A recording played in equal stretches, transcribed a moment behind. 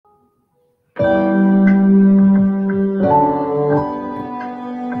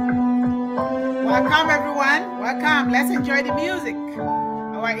let's enjoy the music.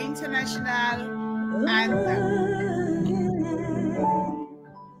 Our international anthem.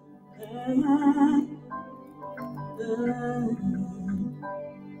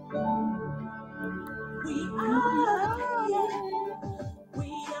 We are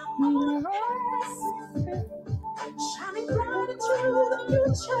shining bright into the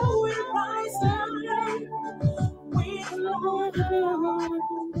future. We rise up. We know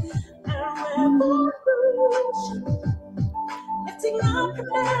and revolution, lifting up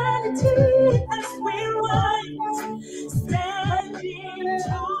humanity as we rise, standing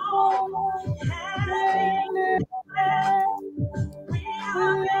tall, having we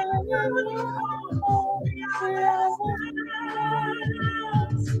are unicorn, we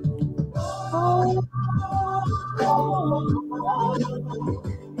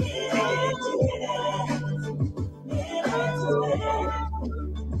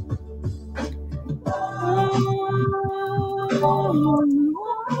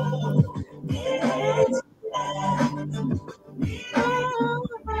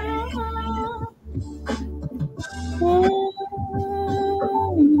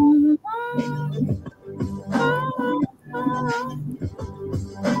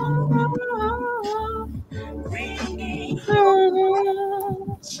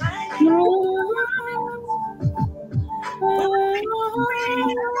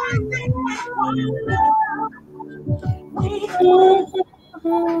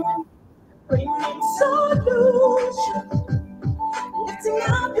are bringing solution, lifting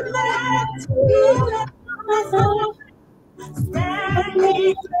up humanity,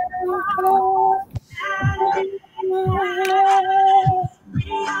 standing tall, we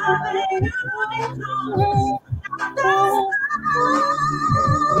are the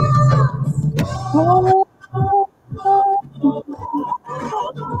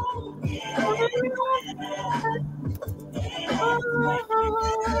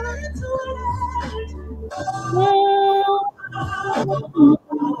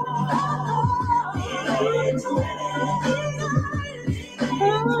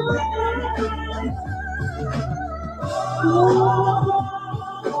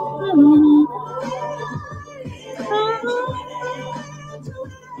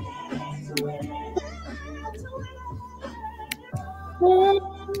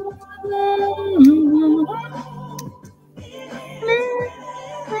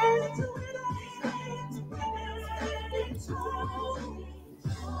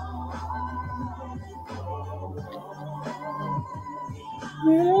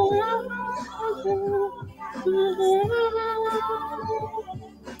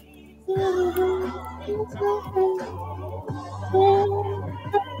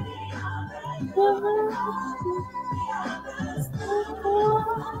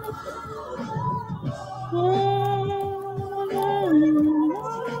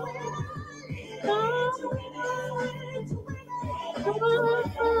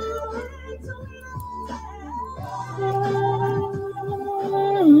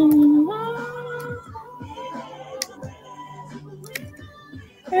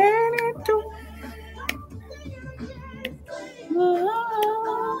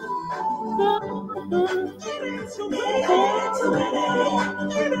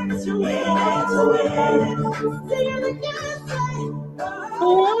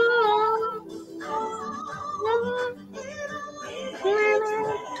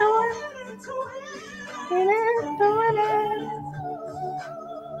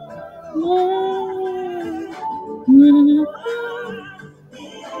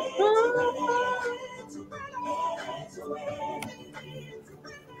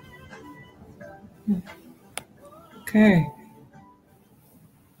Okay.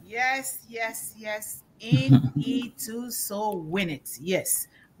 Yes, yes, yes. In it to so win it. Yes,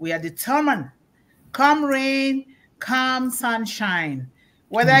 we are determined. Come rain, come sunshine.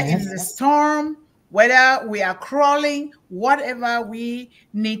 Whether it's a storm, whether we are crawling, whatever we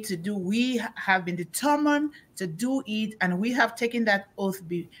need to do, we have been determined to do it, and we have taken that oath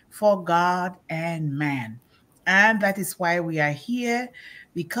before God and man. And that is why we are here,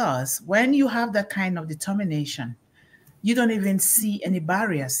 because when you have that kind of determination, you don't even see any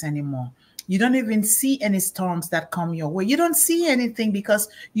barriers anymore. You don't even see any storms that come your way. You don't see anything because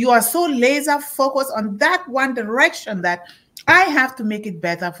you are so laser focused on that one direction that I have to make it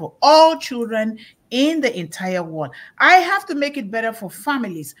better for all children in the entire world. I have to make it better for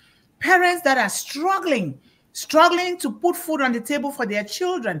families, parents that are struggling to put food on the table for their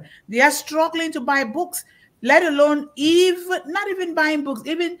children. They are struggling to buy books, let alone not even buying books,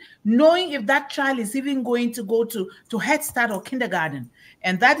 even knowing if that child is even going to go to Head Start or kindergarten.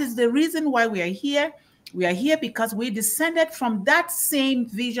 And that is the reason why we are here. We are here because we descended from that same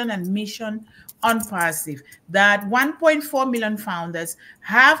vision and mission on Passive, that 1.4 million founders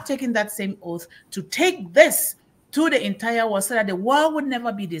have taken that same oath to take this to the entire world so that the world would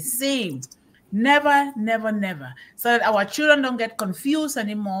never be the same. Never, never, never. So that our children don't get confused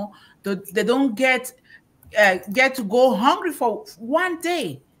anymore. They don't get to go hungry for one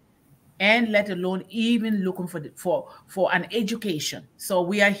day, and let alone even looking for an education. So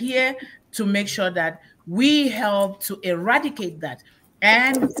we are here to make sure that we help to eradicate that.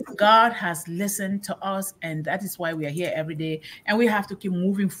 And God has listened to us, and that is why we are here every day. And we have to keep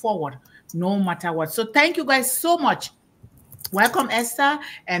moving forward no matter what. So thank you guys so much. Welcome, Esther,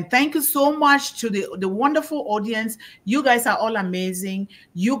 and thank you so much to the wonderful audience. You guys are all amazing.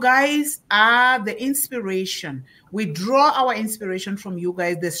 You guys are the inspiration. We draw our inspiration from you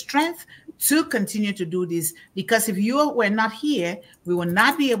guys, the strength to continue to do this, because if you were not here, we will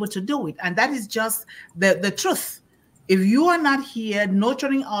not be able to do it. And that is just the truth. If you are not here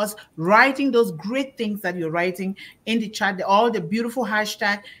nurturing us, writing those great things that you're writing in the chat, all the beautiful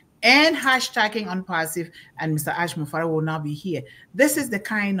hashtag, and hashtagging on Passive, and Mr. Ash Mufara will now be here. This is the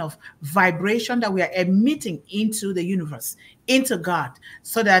kind of vibration that we are emitting into the universe, into God,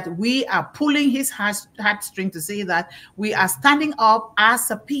 so that we are pulling his heartstring to say that we are standing up as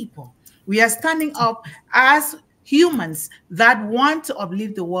a people. We are standing up as humans that want to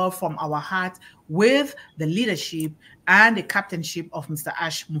uplift the world from our heart with the leadership and the captainship of Mr.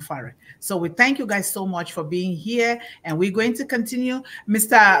 Ash Mufara. So we thank you guys so much for being here, and we're going to continue.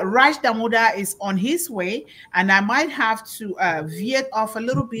 Mr. Raj Damoda is on his way, and I might have to veer off a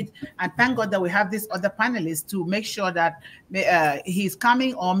little bit, and thank God that we have this other panelist to make sure that he's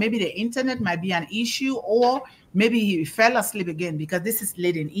coming, or maybe the internet might be an issue, or maybe he fell asleep again, because this is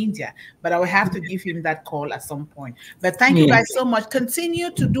late in India, but I will have to give him that call at some point. But thank you guys so much.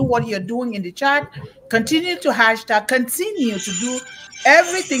 Continue to do what you're doing in the chat. Continue to hashtag. Continue to do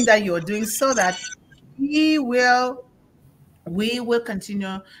everything that you're doing, so that we will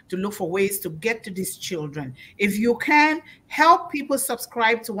continue to look for ways to get to these children. If you can help people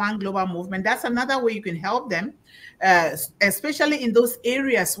subscribe to One Global Movement, that's another way you can help them, especially in those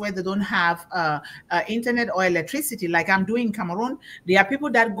areas where they don't have internet or electricity, like I'm doing in Cameroon. There are people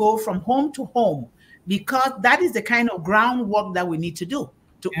that go from home to home, because that is the kind of groundwork that we need to do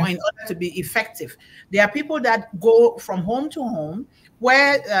in order to be effective. There are people that go from home to home,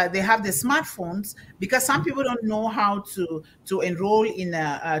 where they have the smartphones, because some people don't know how to enroll in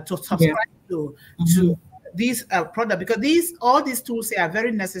to subscribe to these products, because all these tools are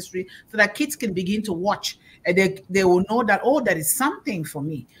very necessary, so that kids can begin to watch, and they will know that, oh, that is something for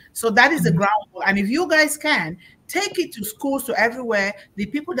me. So that is the groundwork. And if you guys can take it to schools, to everywhere, the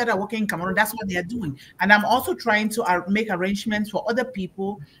people that are working in Cameroon, that's what they are doing. And I'm also trying to make arrangements for other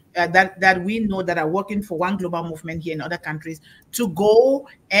people that we know that are working for One Global Movement here in other countries, to go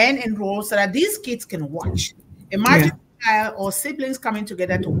and enroll, so that these kids can watch. Imagine a child or siblings coming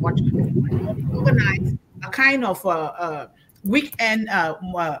together to watch, organize a kind of weekend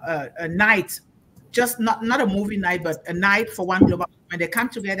night, just not a movie night, but a night for One Global. When they come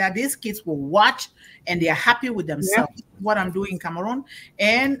together, these kids will watch, and they are happy with themselves. What I'm doing in Cameroon,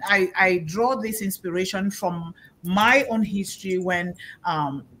 and I draw this inspiration from my own history, when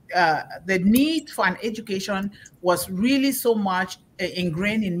the need for an education was really so much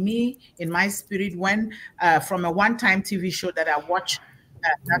ingrained in me, in my spirit, when from a one-time TV show that I watched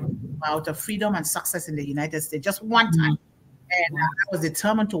that about freedom and success in the United States, just one time. And I was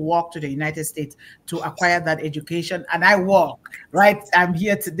determined to walk to the United States to acquire that education. And I walk, right? I'm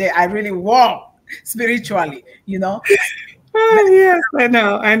here today. I really walk spiritually, you know. Yes, I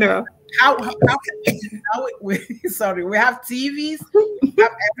know. Sorry, we have TVs, we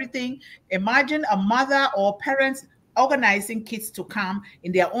have everything. Imagine a mother or parents organizing kids to come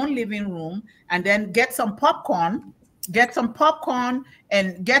in their own living room, and then get some popcorn,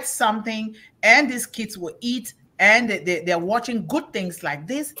 and get something, and these kids will eat. And they're watching good things like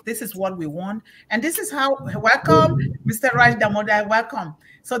this. This is what we want. And this is how, welcome, Mr. Raj Damoda, welcome.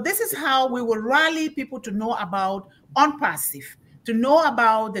 So this is how we will rally people to know about OnPassive, to know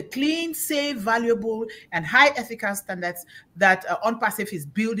about the clean, safe, valuable, and high ethical standards that OnPassive is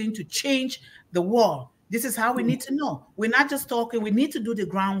building to change the world. This is how we need to know. We're not just talking, we need to do the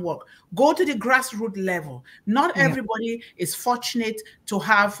groundwork. Go to the grassroots level. Not everybody is fortunate to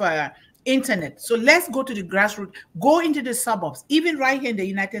have internet. So let's go to the grassroots, go into the suburbs. Even right here in the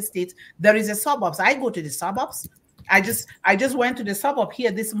United States, there is a suburbs. I go to the suburbs. I just went to the suburb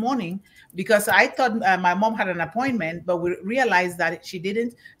here this morning, because I thought my mom had an appointment, but we realized that she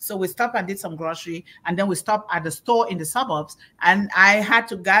didn't. So we stopped and did some grocery, and then we stopped at the store in the suburbs, and I had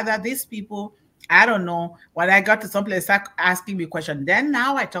to gather these people I don't know. When I got to some place, start asking me question. Then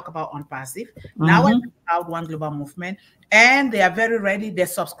now I talk about unpassive. Now I talk about One Global Movement, and they are very ready. They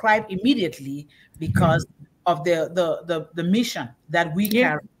subscribe immediately because of the mission that we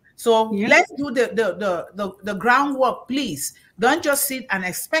carry. So let's do the groundwork, please. Don't just sit and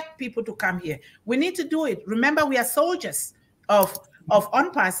expect people to come here. We need to do it. Remember, we are soldiers of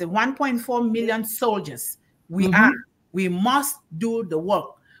unpassive. 1.4 million soldiers. We are. We must do the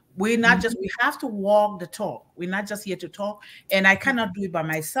work. We're not just, we have to walk the talk. We're not just here to talk. And I cannot do it by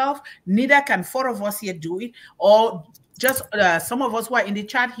myself. Neither can 4 of us here do it. Or just some of us who are in the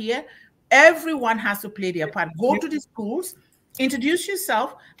chat here. Everyone has to play their part. Go to the schools, introduce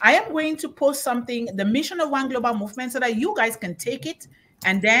yourself. I am going to post something, the mission of One Global Movement, so that you guys can take it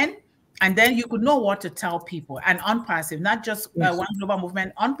and then you could know what to tell people. And unpassive, not just One Global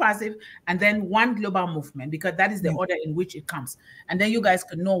Movement, unpassive, and then One Global Movement, because that is the order in which it comes. And then you guys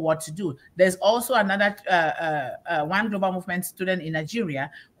could know what to do. There's also another One Global Movement student in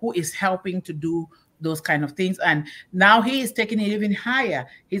Nigeria who is helping to do those kind of things. And now he is taking it even higher.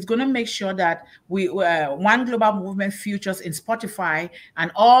 He's going to make sure that we One Global Movement features in Spotify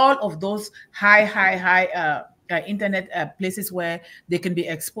and all of those high internet places where they can be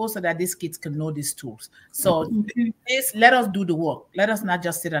exposed so that these kids can know these tools. So please let us do the work. Let us not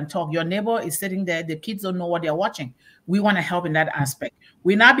just sit and talk. Your neighbor is sitting there. The kids don't know what they're watching. We want to help in that aspect.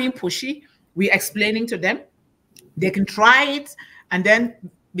 We're not being pushy. We're explaining to them. They can try it. And then,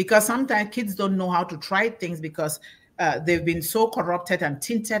 because sometimes kids don't know how to try things because they've been so corrupted and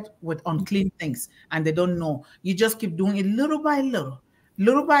tinted with unclean things, and they don't know. You just keep doing it little by little,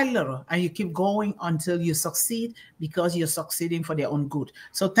 and you keep going until you succeed, because you're succeeding for their own good.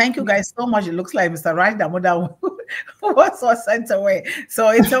 So thank you guys so much. It looks like Mr. Raj Damoda was sent away.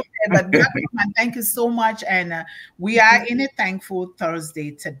 So it's okay, but thank you so much. And we are in a thankful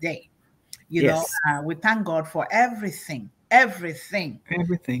Thursday today. You know, we thank God for everything. Because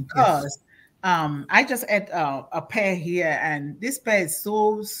I just ate a pear here, and this pear is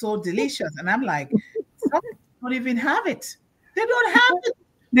so delicious, and I'm like, some people don't even have it. They don't have it.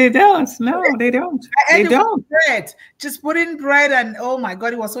 They don't. No, they don't. They don't. Bread. Just put in bread, and oh my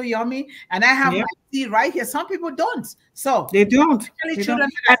God, it was so yummy. And I have my tea right here. Some people don't. So they don't.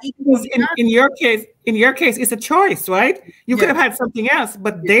 In your case, it's a choice, right? You could have had something else,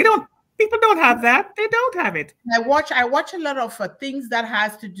 but they don't. People don't have that. They don't have it. I watch a lot of things that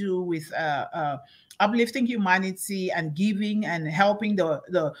has to do with uplifting humanity and giving and helping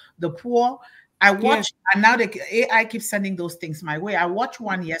the poor. I watch, and now the AI keeps sending those things my way. I watched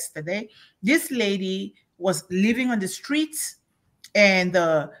one yesterday. This lady was living on the streets, and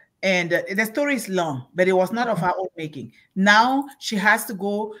the story is long, but it was not of her own making. Now she has to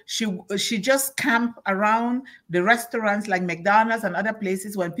go. She just camp around the restaurants like McDonald's and other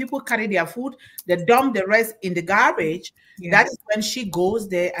places. When people carry their food, they dump the rest in the garbage. That is when she goes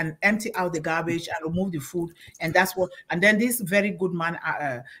there and empty out the garbage and remove the food. And that's what. And then this very good man,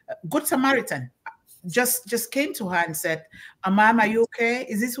 good Samaritan, just came to her and said, "Ma'am, are you okay?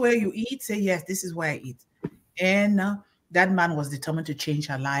 Is this where you eat?" Say, "Yes, this is where I eat." And that man was determined to change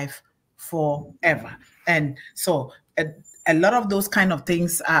her life forever. And so a lot of those kind of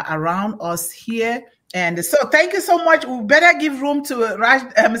things are around us here. And so thank you so much. We better give room to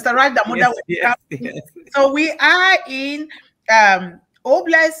Mr. Raj Damoda. Yes. So we are in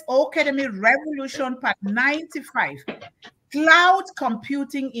O-CADEMY Revolution Part 95, Cloud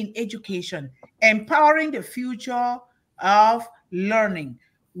Computing in Education, Empowering the Future of Learning.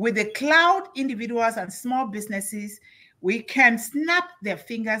 With the cloud, individuals and small businesses, we can snap their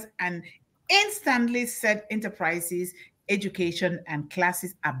fingers and instantly set enterprises, education, and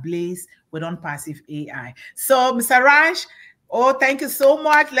classes ablaze with unpassive AI. So, Mr. Raj, thank you so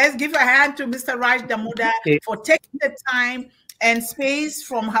much. Let's give a hand to Mr. Raj Damoda for taking the time and space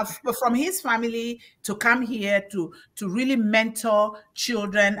from his family to come here to really mentor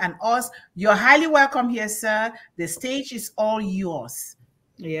children and us. You're highly welcome here, sir. The stage is all yours.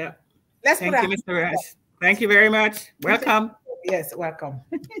 Yeah. Thank you, Mr. Raj. Thank you very much. Welcome. Yes, welcome.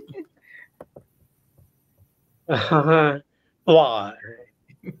 Wow,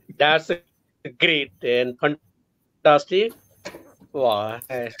 that's great and fantastic. Wow,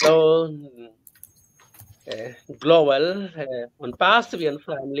 so global unpassive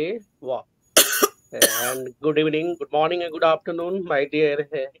family. Wow, and good evening, good morning, and good afternoon, my dear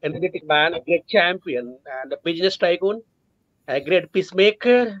energetic man, a great champion, and a business tycoon, a great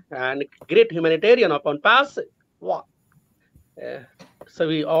peacemaker, and great humanitarian of unpassive. Wow. So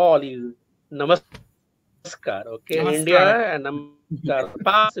we all you namaskar, okay, Namaskar. India and namaskar,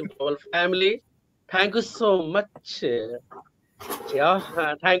 passive whole family. Thank you so much,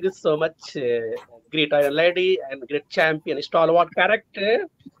 Yeah, thank you so much, great Iron Lady and great champion, stalwart character.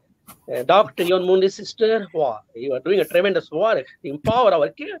 Dr. Yvonne Mundih, sister, wow, you are doing a tremendous work to empower our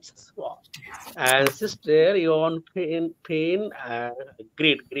kids. Wow. And sister Yvonne Finn,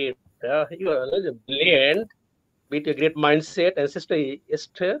 great. You are brilliant with a great mindset. And sister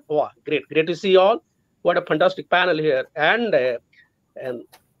Esther, wow, great to see you all. What a fantastic panel here. And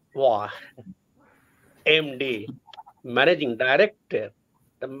wow, MD, Managing Director,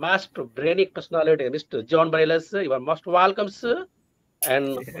 the master brainic personality, Mr. John Barilla, sir. You are most welcome, sir.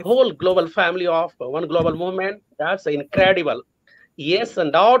 And whole global family of one global movement. That's incredible. Yes,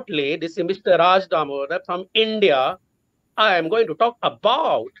 undoubtedly, this is Mr. Raj Damodar from India. I am going to talk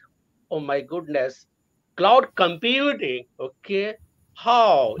about, oh my goodness, cloud computing. Okay,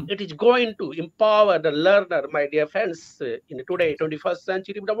 how it is going to empower the learner, my dear friends, in today 21st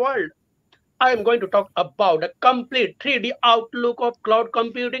century of the world. I am going to talk about a complete 3D outlook of cloud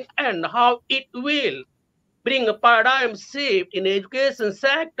computing and how it will bring a paradigm shift in the education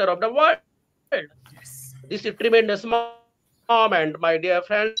sector of the world. Yes. This is a tremendous moment, my dear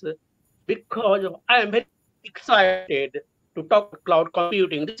friends, because I am very excited to talk about cloud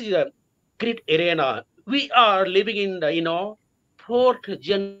computing. This is a great arena. We are living in the, fourth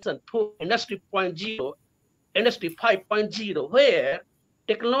generation, Industry 0.0, Industry 5.0, where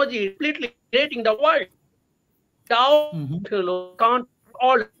technology is completely creating the world. Down to count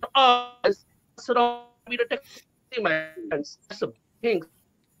all us around with the technology, my friends. That's a thing.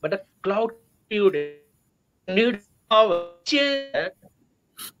 But the cloud computing need our change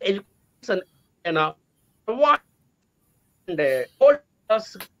education and what the all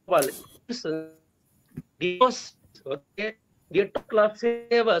us okay, the class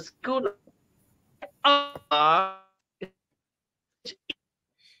favors school.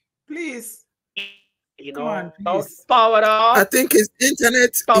 Please. Come on, please. Power up. I think his internet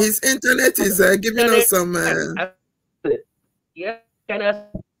is giving us some. Yeah, can I?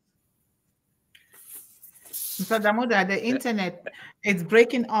 Mr. Damoda, the internet is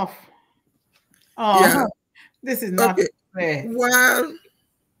breaking off. Oh, yeah. This is not fair. Well,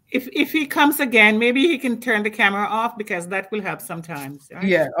 if he comes again, maybe he can turn the camera off because that will help sometimes. Right?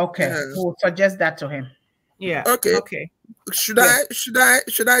 Yeah. Okay. Yeah. We'll suggest that to him. Yeah. Okay. Okay. Should I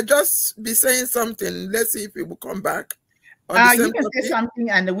just be saying something? Let's see if he will come back. You can say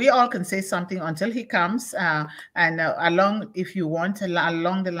something, and we all can say something until he comes. Along, if you want,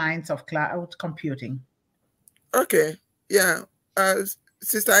 along the lines of cloud computing. Okay. Yeah.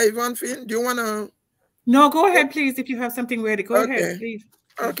 Sister Yvonne Finn, do you want to? No, go ahead, please. If you have something ready, go ahead, please.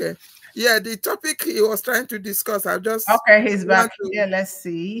 Okay. Yeah, the topic he was trying to discuss, I'll just. Okay, he's back. Yeah, let's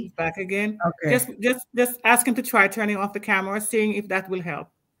see. He's back again. Okay. Just ask him to try turning off the camera, seeing if that will help.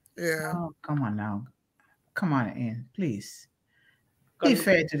 Yeah. Oh, come on now. Come on in, please. Be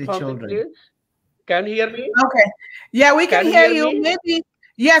fair to the children. Please? Can you hear me? Okay. Yeah, we can hear you. Maybe.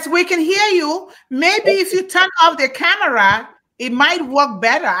 Yes, we can hear you. Maybe if you turn off the camera, it might work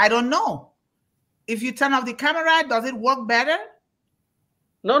better. I don't know. If you turn off the camera, does it work better?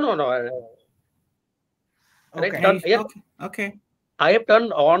 No. Okay. Okay. I have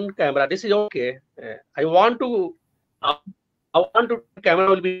turned on camera. This is okay. I want to camera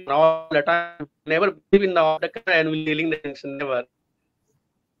will be all the time. Never believe in the camera and will dealing the tension. Never.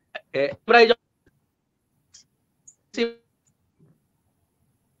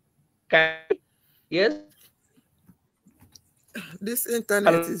 Yes. This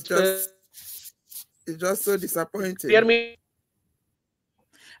internet is just so disappointing. Hear me?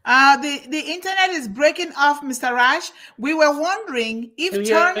 The internet is breaking off, Mr. Raj. We were wondering if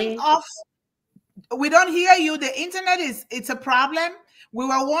turning off. We don't hear you. The internet it's a problem. We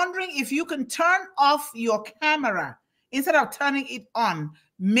were wondering if you can turn off your camera instead of turning it on.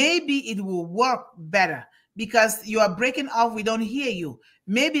 Maybe it will work better because you are breaking off. We don't hear you.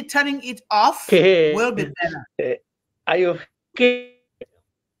 Maybe turning it off will be better. Are you okay?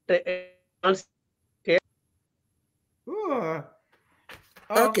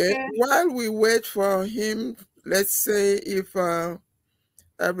 Okay. While we wait for him, let's say if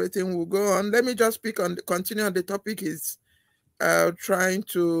everything will go on. Let me just continue on the topic he's trying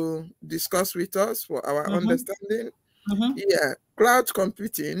to discuss with us for our understanding. Yeah, cloud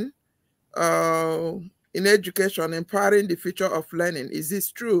computing in education, empowering the future of learning. Is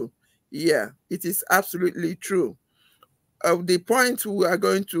this true? Yeah, it is absolutely true. The point we are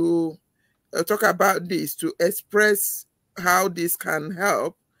going to talk about this to express how this can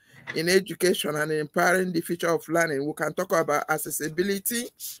help in education and empowering the future of learning. We can talk about accessibility.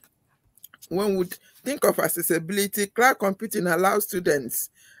 When we think of accessibility, cloud computing allows students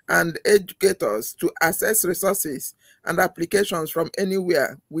and educators to access resources and applications from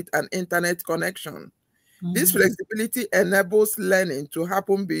anywhere with an internet connection. This flexibility enables learning to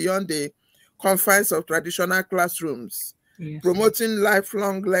happen beyond the confines of traditional classrooms, promoting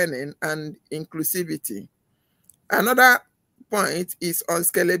lifelong learning and inclusivity. Another point is on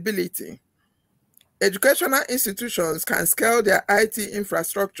scalability. Educational institutions can scale their IT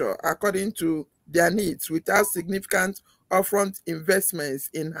infrastructure according to their needs without significant upfront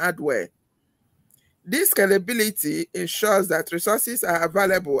investments in hardware. This scalability ensures that resources are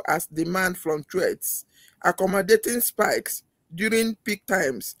available as demand fluctuates, accommodating spikes during peak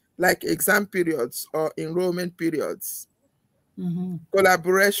times like exam periods or enrollment periods.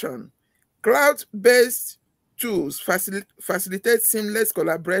 Collaboration. Cloud-based tools facilitate seamless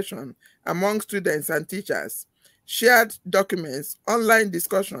collaboration among students and teachers. Shared documents, online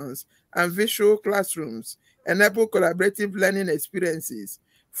discussions, and visual classrooms enable collaborative learning experiences,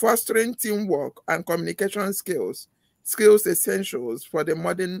 fostering teamwork and communication skills essentials for the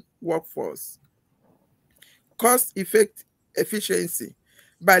modern workforce. Cost efficiency.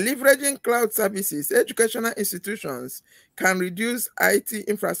 By leveraging cloud services, educational institutions can reduce IT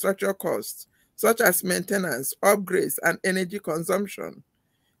infrastructure costs, such as maintenance, upgrades, and energy consumption.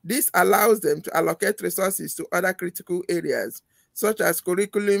 This allows them to allocate resources to other critical areas, such as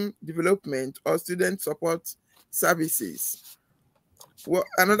curriculum development or student support services. Well,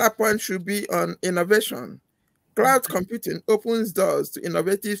 another point should be on innovation. Cloud computing opens doors to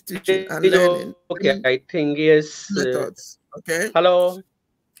innovative teaching and learning. Okay, I think yes. Methods. Okay. Hello.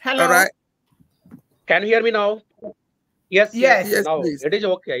 Hello. All right. Can you hear me now? Yes. Yes, now please. it is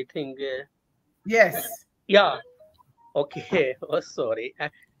okay, I think. Yes. Yeah. Okay. Oh, sorry.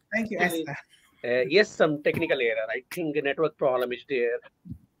 Thank you, Esther. Yes, some technical error. I think the network problem is there.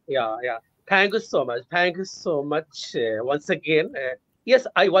 Yeah. Thank you so much. Thank you so much once again. Yes,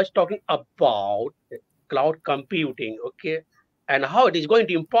 I was talking about cloud computing, okay, and how it is going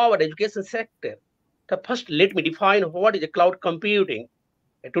to empower the education sector. So first, let me define what is the cloud computing.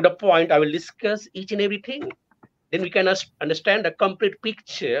 To the point, I will discuss each and everything. Then we can understand the complete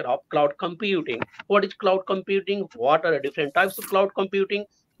picture of cloud computing. What is cloud computing? What are the different types of cloud computing?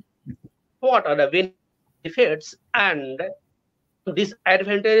 What are the benefits and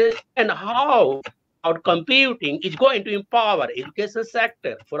disadvantages? And how cloud computing is going to empower education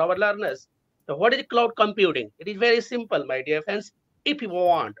sector for our learners. So what is cloud computing? It is very simple, my dear friends. If you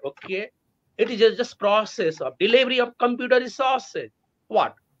want, okay, it is just process of delivery of computer resources.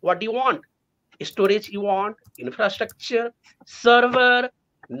 What do you want? Storage you want, infrastructure, server,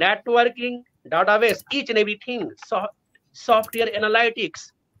 networking, database, each and everything, software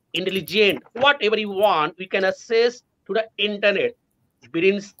analytics, intelligent, whatever you want, we can access to the internet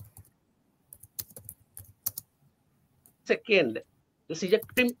within second. This is a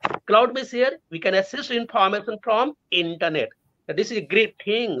cloud-based here. We can access information from internet. This is great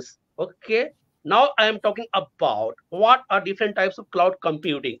things. Okay. Now I am talking about what are different types of cloud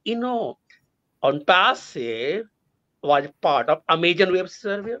computing. You know, on passive was part of Amazon Web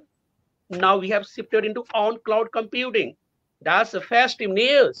Server. Now we have shifted into on cloud computing. That's the festive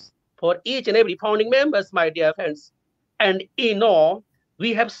news for each and every founding members, my dear friends. And you know,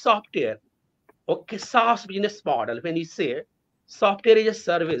 we have software. Okay, SaaS business model. When you say software is a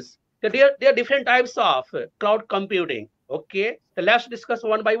service, there are different types of cloud computing. Okay, so let's discuss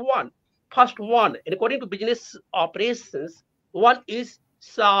one by one. First one, and according to business operations, one is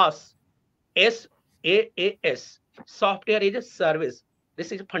SaaS, SaaS, software as a service.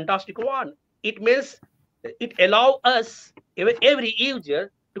 This is a fantastic one. It means it allows us, every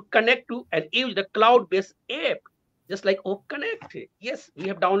user, to connect to and use the cloud-based app, just like O-Connect. Yes, we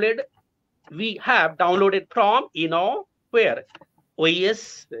have downloaded from, you know, where?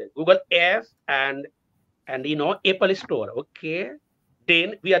 OS, Google Apps, and you know, Apple Store. Okay.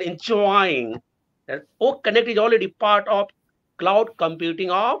 Then we are enjoying that O-Connect is already part of cloud computing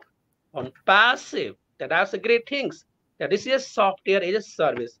on passive. That's a great things. This is software as a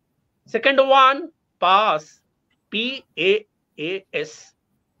service. Second one, PaaS, PaaS,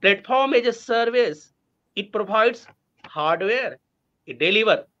 platform as a service. It provides hardware. It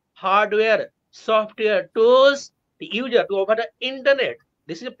delivers hardware, software, tools, the user to over the internet.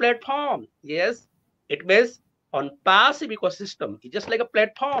 This is a platform. Yes, it means on passive ecosystem, it's just like a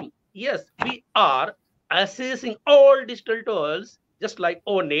platform. Yes, we are accessing all digital tools, just like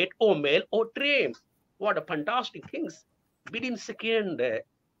ONET, OMail, OTRAM. What a fantastic things. Within second,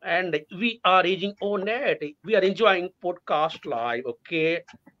 and we are using ONET. We are enjoying podcast live, okay,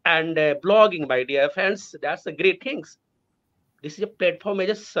 and blogging, my dear friends. That's the great things. This is a platform as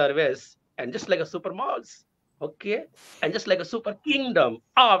a service, and just like a super malls. Okay, and just like a super kingdom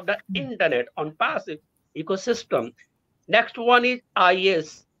of the internet on passive ecosystem. Next one is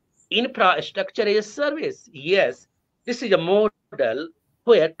IS, infrastructure as a service. Yes, this is a model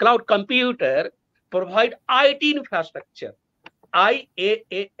where cloud computer provide IT infrastructure.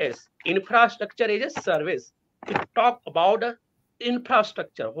 IaaS, infrastructure as a service. We talk about the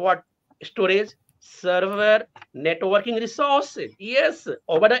infrastructure. What? Storage, server, networking resources. Yes,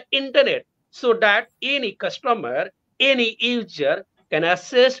 over the internet, so that any customer, any user can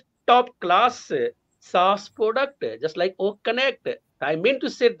access top class SaaS product, just like O-Connect. I mean to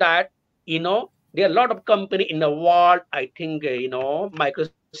say that, there are a lot of company in the world. I think,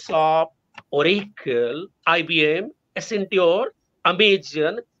 Microsoft, Oracle, IBM, Accenture,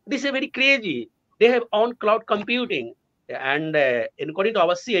 Amazon. This is very crazy. They have own cloud computing. And according to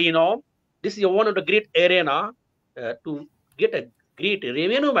our CA, this is one of the great arena to get a great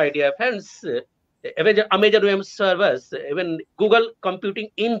revenue, my dear friends. Amazon Web Servers, even Google Computing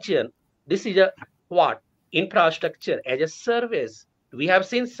Engine. This is a what? Infrastructure as a service. We have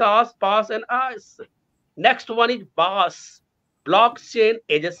seen SaaS, PaaS, and IaaS. Next one is BaaS, blockchain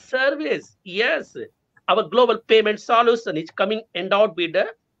as a service. Yes, our global payment solution is coming endowed with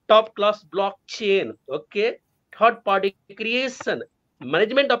the top class blockchain. Okay, third party creation,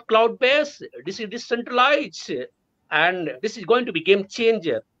 management of cloud base. This is decentralized, and this is going to be game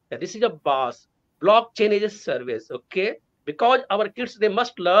changer. This is a BaaS, blockchain as a service. Okay, because our kids, they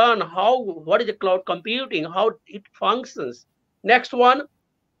must learn what is the cloud computing, how it functions. Next one,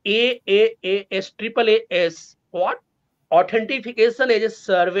 AAAS, AAAS, what? Authentication as a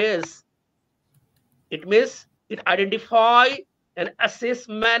service. It means it identify and assess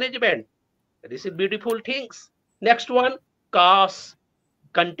management. This is beautiful things. Next one, CaaS,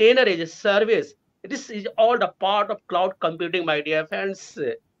 container as a service. This is all the part of cloud computing, my dear friends.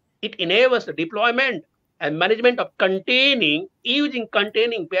 It enables the deployment and management of using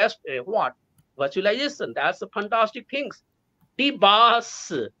containing based what? Virtualization. That's a fantastic things.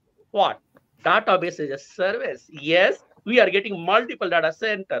 DBaaS, what? Database as a service. Yes, we are getting multiple data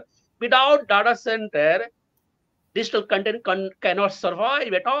center. Without data center, digital content cannot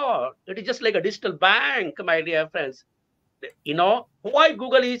survive at all. It is just like a digital bank, my dear friends. Why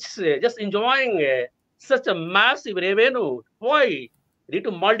Google is just enjoying such a massive revenue? Why? Due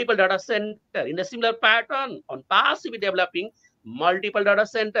to multiple data center in a similar pattern on passive developing multiple data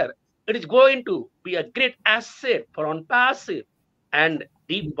center. It is going to be a great asset for on passive and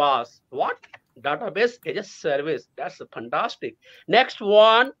DBaaS. What? Database as a service. That's fantastic. Next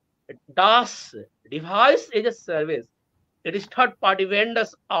one, DaaS, device as a service. It is third-party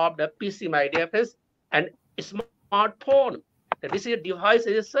vendors of the PC, my dear friends, and smartphone. This is a device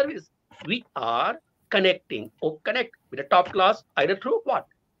as a service. We are connecting or connect with a top class either through what?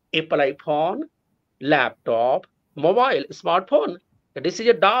 Apple iPhone, laptop, mobile, smartphone. This is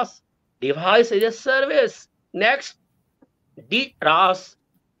a DaaS, device as a service. Next, DRaaS,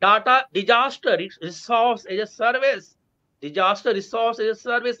 data disaster resource as a service. Disaster resource as a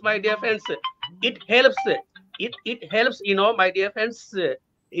service, my dear friends. It helps, my dear friends,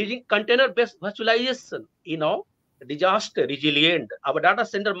 using container-based virtualization, disaster resilient. Our data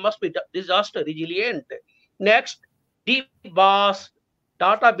center must be disaster resilient. Next, DBaaS,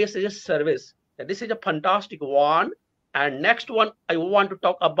 database as a service. This is a fantastic one. And next one, I want to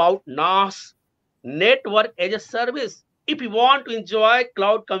talk about NAS, network as a service. If you want to enjoy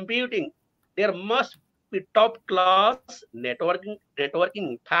cloud computing, there must be top class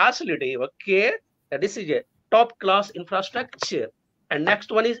networking facility. Okay, this is a top class infrastructure. And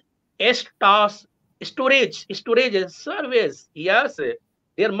next one is STaaS, storage as a service. Yes,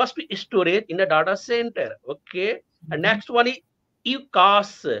 there must be storage in the data center. Okay, and next one is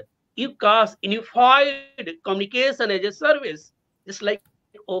UCaaS, unified communication as a service, just like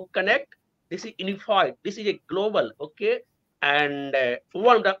O-Connect. This is unified. This is a global, okay, and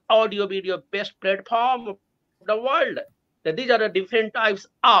one of the audio video best platform of the world. So these are the different types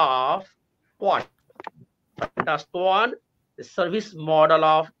of what? That's one, the service model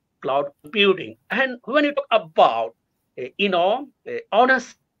of cloud computing. And when you talk about,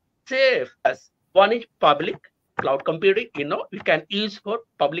 ownership, one is public cloud computing. We can use for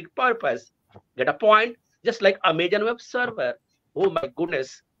public purpose. Get a point? Just like Amazon Web Server. Oh my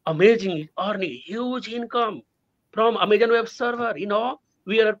goodness. Amazing, earning huge income from Amazon Web Server.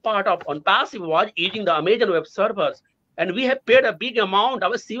 We are part of on passive watch using the Amazon Web Servers, and we have paid a big amount.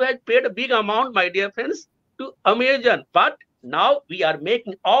 Our CEO has paid a big amount, my dear friends, to Amazon. But now we are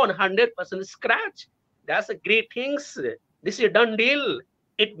making on 100% scratch. That's a great thing. This is a done deal.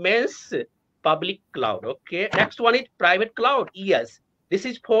 It means public cloud. Okay. Next one is private cloud. Yes, this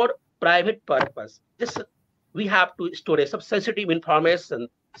is for private purpose. Just we have to store some sensitive information.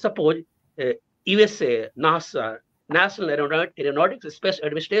 Suppose USA, NASA, National Aeronautics Space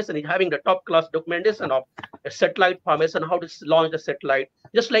Administration is having the top class documentation of a satellite formation, how to launch a satellite.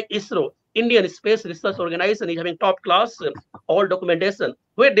 Just like ISRO, Indian Space Research Organization is having top class all documentation.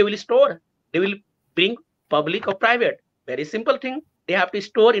 Where they will store? They will bring public or private. Very simple thing. They have to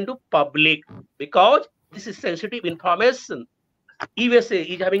store into public because this is sensitive information. USA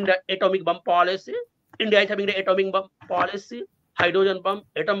is having the atomic bomb policy. India is having the atomic bomb policy, hydrogen bomb,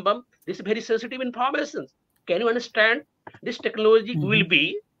 atom bomb. This is very sensitive information. Can you understand? This technology will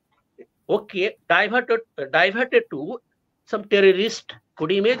be diverted to some terrorist.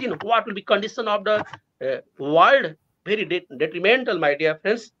 Could you imagine what will be condition of the world? Very detrimental, my dear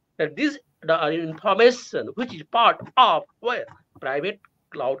friends. That this the information which is part of where private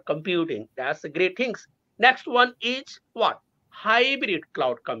cloud computing. That's the great things. Next one is what? Hybrid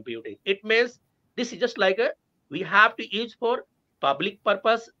cloud computing. It means this is just like we have to use for public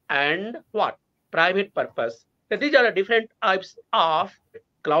purpose and what? Private purpose. So these are the different types of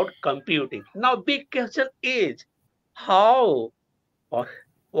cloud computing. Now, big question is how or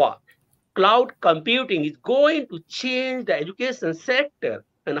what? Cloud computing is going to change the education sector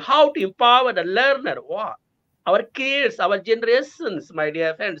and how to empower the learner. What? Our kids, our generations, my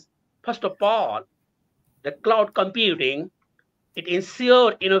dear friends. First of all, the cloud computing, it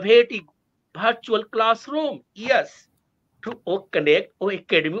ensures innovative virtual classroom. Yes, to connect,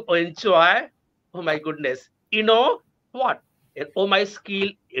 O-CADEMY, enjoy. Oh my goodness. You know what? And my skill,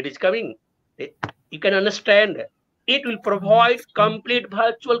 it is coming. You can understand. It will provide complete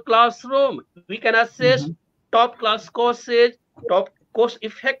virtual classroom. We can access top class courses, top cost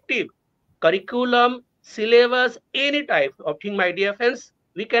effective curriculum, syllabus, any type of thing, my dear friends.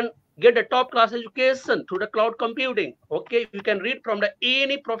 We can get a top class education through the cloud computing. Okay, you can read from the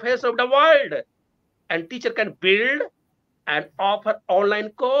any professor of the world, and teacher can build and offer online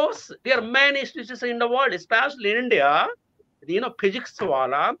course. There are many institutions in the world, especially in India. Physics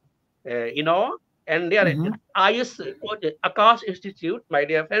wala, and they are IS Akash Institute, my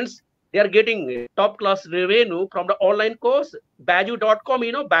dear friends. They are getting top class revenue from the online course. Baju.com,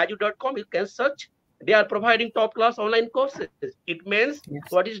 Baju.com, you can search. They are providing top class online courses. It means,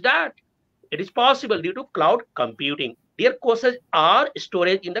 what is that? It is possible due to cloud computing. Their courses are stored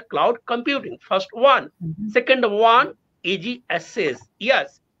in the cloud computing. First one. Second one, easy access.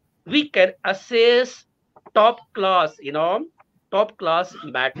 Yes, we can access top class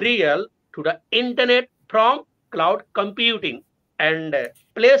material to the internet from cloud computing. And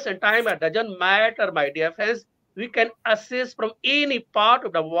place and time, it doesn't matter, my dear friends. We can access from any part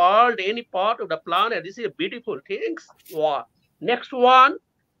of the world, any part of the planet. This is a beautiful thing. Wow. Next one,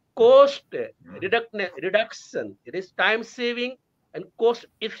 cost reduction. It is time saving and cost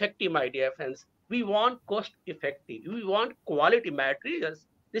effective, my dear friends. We want cost effective. We want quality materials.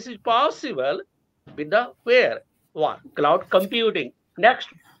 This is possible with the where? One, cloud computing. Next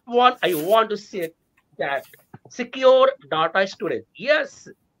one, I want to say that secure data storage. Yes,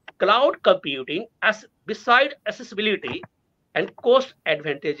 cloud computing, as beside accessibility and cost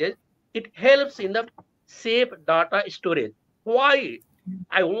advantages, it helps in the safe data storage. Why?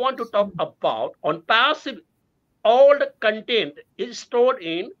 I want to talk about on passive, all the content is stored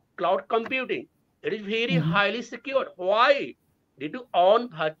in cloud computing. It is very highly secure. Why? Due to on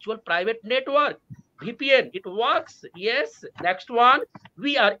virtual private network. VPN, it works. Yes. Next one,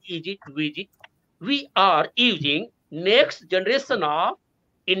 we are using next generation of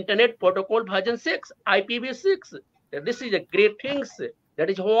Internet Protocol version 6, IPv6. This is a great thing. That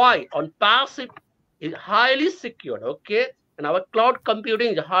is why on passive is highly secure. Okay. And our cloud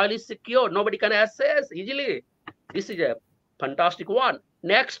computing is highly secure. Nobody can access easily. This is a fantastic one.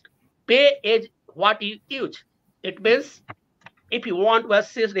 Next, pay as what you use. It means if you want to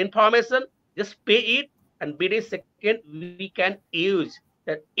access the information, just pay it, and within a second we can use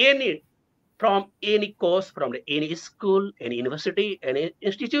that from any course, from any school, any university, any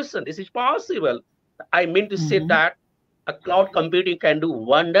institution. This is possible. I mean to say that a cloud computing can do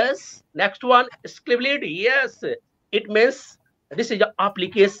wonders. Next one, scalability. Yes, it means this is an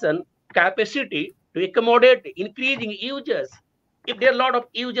application capacity to accommodate increasing users. If there are a lot of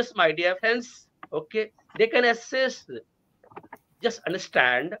users, my dear friends, okay, they can access, just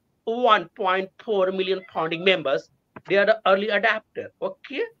understand, 1.4 million founding members. They are the early adapter.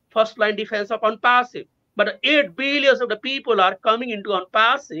 Okay, first line defense of on-passive. But 8 billion of the people are coming into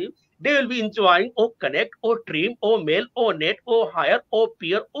on-passive. They will be enjoying O-Connect, O-Trim, O-Mail, O-Net, O-Hire,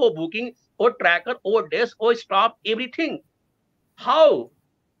 O-Peer, O-Booking, O-Tracker, O-Desk, O-Stop, everything. How?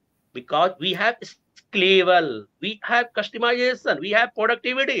 Because we have scalable, we have customization, we have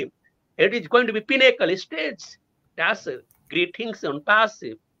productivity. It is going to be pinnacle stage. That's great things on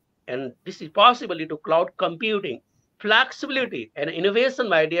passive. And this is possible due to cloud computing, flexibility, and innovation,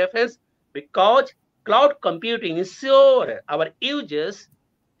 my dear friends, because cloud computing ensure our users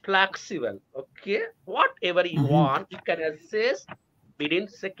flexible. Okay, whatever you want, you can access within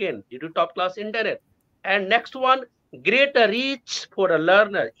seconds due to top class internet. And next one, greater reach for a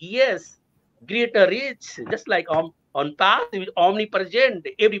learner. Yes, greater reach, just like on passive, omnipresent,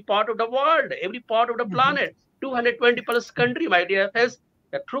 every part of the world, every part of the planet, 220 plus country, my dear friends.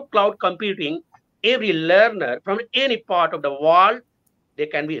 Through cloud computing, every learner from any part of the world, they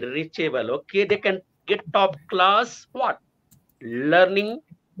can be reachable. Okay, they can get top class what learning,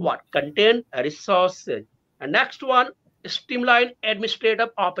 what content, resources. And next one, streamline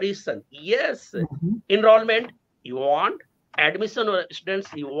administrative operation. Yes, enrollment you want, admission of students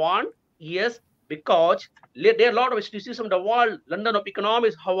you want. Yes, because there are a lot of institutions in the world, London of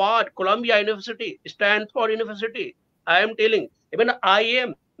Economics, Harvard, Columbia University, Stanford University. I am telling, even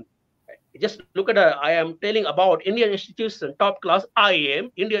IIM, just look at I am telling about Indian institution, top class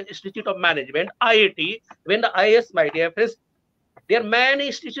IIM, Indian Institute of Management, IIT, when the IS, my dear friends, there are many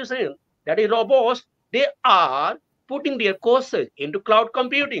institutions that is robust. They are putting their courses into cloud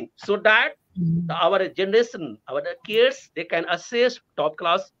computing so that our generation, our kids, they can access top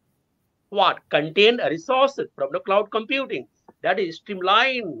class what content resources from the cloud computing. That is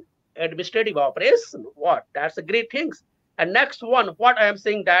streamline administrative operation. What? That's a great things. And next one, what I am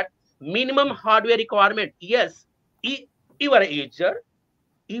saying that minimum hardware requirement. Yes, you are a user.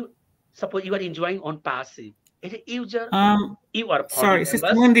 Suppose you are enjoying on passive. As a user, you are sorry, Sister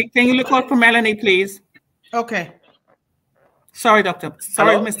Mundih, can you look out for Melanie, please? Okay. Sorry, Doctor.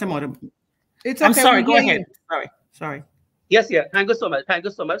 Sorry, Hello? Mr. Mundih. It's okay. I'm sorry. Go ahead. Sorry. Yes, yeah. Thank you so much. Thank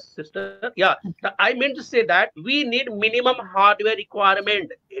you so much, sister. Yeah, I meant to say that we need minimum hardware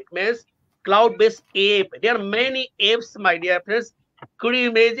requirement. It means cloud-based app. There are many apps, my dear friends. Could you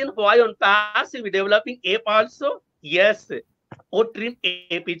imagine why on passive we're developing app also? Yes. O-Trim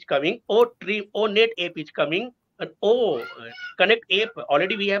app is coming. O-Net app is coming. And Connect app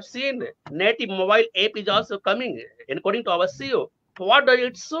already we have seen. Native mobile app is also coming. According to our CEO, what does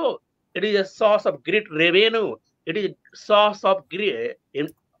it show? It is a source of great revenue. It is a source of great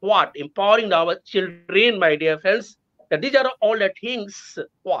empowering our children, my dear friends. That these are all the things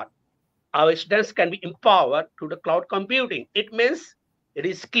our students can be empowered through the cloud computing. It means it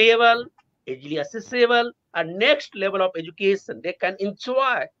is scalable, easily accessible, and next level of education they can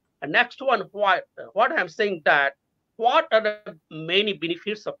enjoy. And next one, what I'm saying that what are the many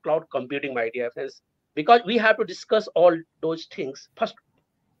benefits of cloud computing, my dear friends? Because we have to discuss all those things.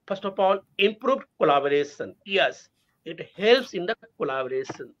 First of all, improved collaboration. Yes, it helps in the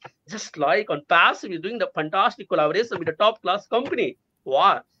collaboration. Just like on passive, is doing the fantastic collaboration with the top class company.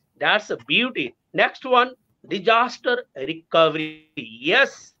 Wow, that's a beauty. Next one, disaster recovery.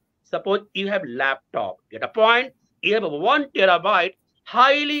 Yes, suppose you have laptop. Get a point? You have a 1 terabyte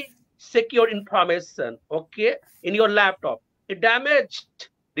highly secure information. Okay, in your laptop, it damaged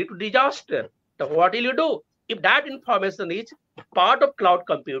due to disaster. So what will you do? If that information is part of cloud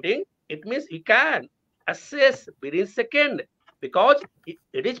computing, it means you can access within second because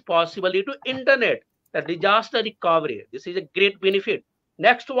it is possible due to internet. The disaster recovery. This is a great benefit.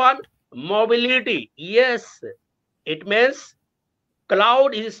 Next one, mobility. Yes, it means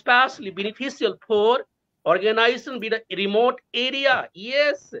cloud is especially beneficial for organization with a remote area.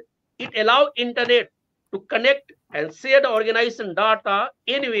 Yes, it allows internet to connect and share the organization data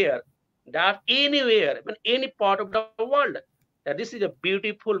anywhere. In any part of the world. This is a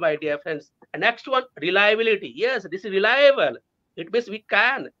beautiful, my dear friends. And next one, reliability. Yes, this is reliable. It means we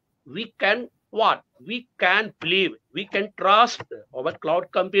can believe, we can trust our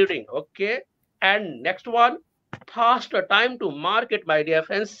cloud computing. Okay. And next one, faster time to market, my dear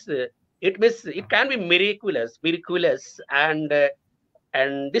friends. It means it can be miraculous, and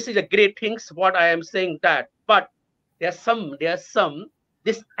this is a great things. What I am saying that, but there are some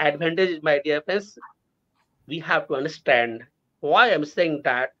disadvantages, my dear friends. We have to understand why I'm saying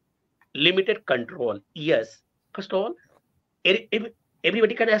that. Limited control. Yes. First of all, if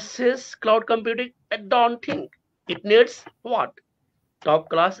everybody can access cloud computing, I don't think it needs what? Top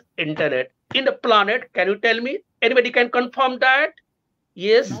class internet in the planet. Can you tell me? Anybody can confirm that?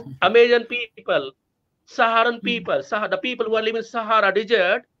 Yes. Amazon people, Saharan people, the people who are living in Sahara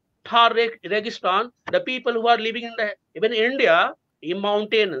Desert, Thar Registan, the people who are living in even India, in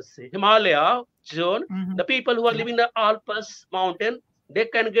mountains, Himalaya zone, the people who are living in the Alps mountain, they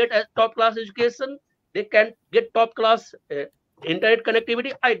can get a top class education. They can get top class internet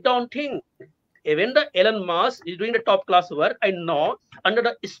connectivity. I don't think Even the Elon Musk is doing the top class work, I know, under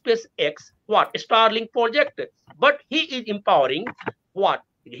the SpaceX, what, Starlink project. But he is empowering what?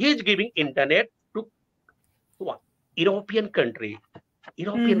 He is giving internet to what? European country.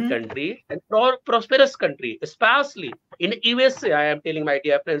 European country and prosperous country, especially in USA, I am telling my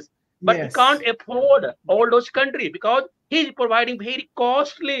dear friends. But we can't afford all those countries because he is providing very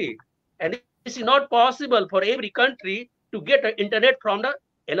costly. And this is not possible for every country to get the internet from the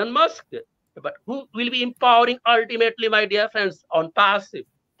Elon Musk. But who will be empowering ultimately, my dear friends, on passive?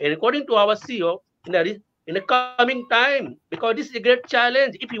 And according to our CEO, in the coming time, because this is a great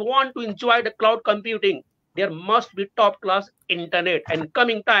challenge, if you want to enjoy the cloud computing, there must be top class internet. And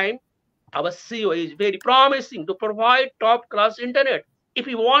coming time, our CEO is very promising to provide top class internet. If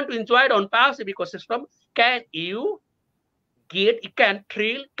you want to enjoy it on passive ecosystem, can you can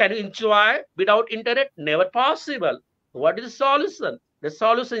you enjoy without internet? Never possible. What is the solution? The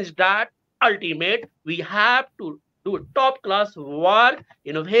solution is that ultimate, we have to do top class work,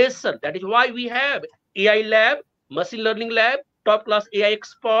 innovation. That is why we have AI lab, machine learning lab, top class AI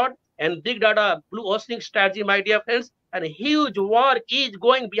expert, and big data blue ocean strategy, my dear friends. And a huge work is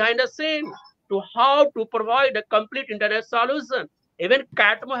going behind the scene to how to provide a complete internet solution. Even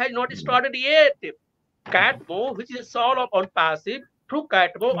CATMO has not started yet. CATMO, which is all on passive, through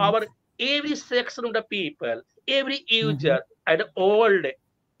CATMO, our every section of the people, every user, and old,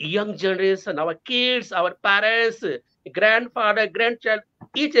 young generation, our kids, our parents, grandfather, grandchild,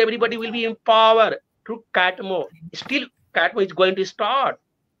 everybody will be empowered through CATMO. Still, CATMO is going to start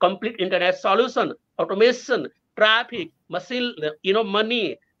complete internet solution, automation, traffic, machine,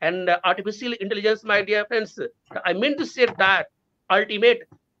 money, and artificial intelligence, my dear friends. I meant to say that ultimate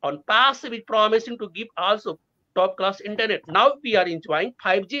on passive is promising to give also top class internet. Now we are enjoying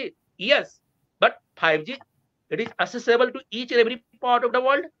 5G. Yes, but 5G, it is accessible to each and every part of the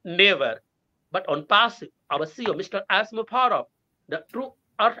world? Never. But on passive, our CEO, Mr. Asma Farah, the true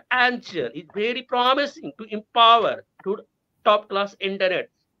Earth Angel, is very promising to empower to top class internet.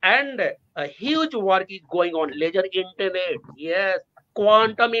 And a huge work is going on. Laser internet, yes.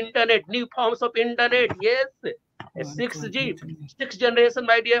 Quantum internet, new forms of internet, yes. 6G, sixth generation,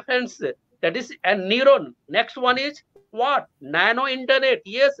 my dear friends. That is a neuron. Next one is what? Nano internet,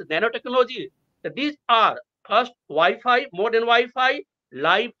 yes, nanotechnology. These are first Wi-Fi, modern Wi-Fi,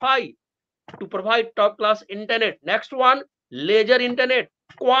 Li-Fi to provide top class internet. Next one, laser internet,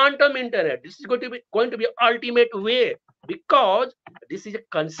 quantum internet. This is going to be ultimate way, because this is a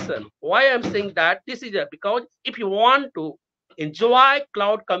concern. Why I'm saying that? This is because if you want to enjoy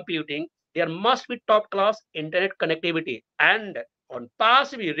cloud computing, there must be top class internet connectivity, and on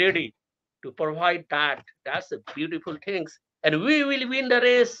passive be ready to provide that. That's a beautiful things. And we will win the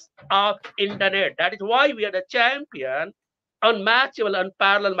race of internet. That is why we are the champion, unmatchable,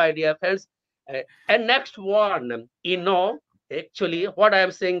 unparalleled, my dear friends. And next one, actually what I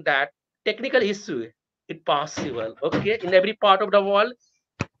am saying, that technical issue, it's possible, okay, in every part of the world.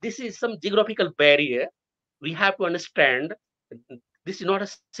 This is some geographical barrier. We have to understand this is not a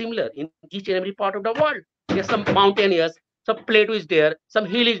similar in each and every part of the world. There's some mountainous, some plateau is there, some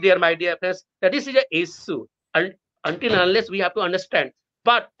hill is there, my dear friends. That this is an issue. And until and unless we have to understand.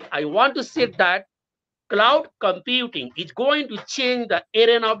 But I want to say that cloud computing is going to change the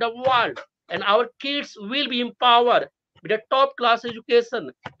arena of the world, and our kids will be empowered with a top class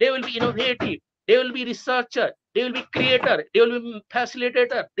education. They will be innovative. They will be researcher. They will be creator. They will be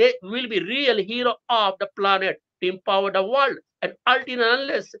facilitator. They will be real hero of the planet to empower the world. And until and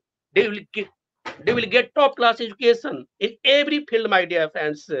unless they will get top class education in every field, my dear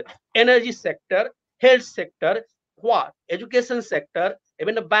friends. Energy sector, health sector, what? Education sector,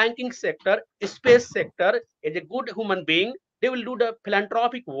 even the banking sector, space sector. As a good human being, they will do the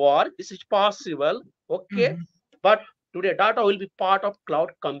philanthropic work. This is possible, okay? But today, data will be part of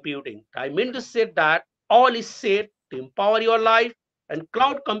cloud computing. I mean to say that all is said to empower your life, and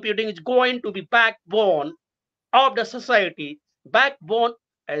cloud computing is going to be backbone of the society, backbone,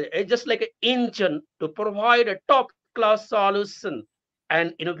 just like an engine to provide a top class solution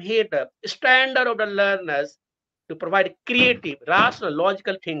and innovate the standard of the learners to provide creative, rational,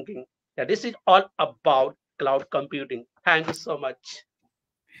 logical thinking. Yeah, this is all about cloud computing. Thank you so much.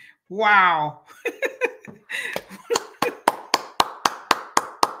 Wow.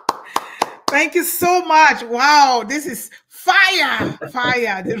 Thank you so much. Wow, this is fire,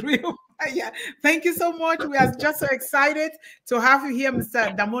 the real fire. Thank you so much. We are just so excited to have you here,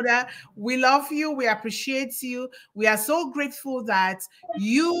 Mr. Damoda. We love you. We appreciate you. We are so grateful that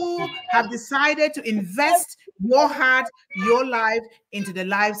you have decided to invest your heart, your life into the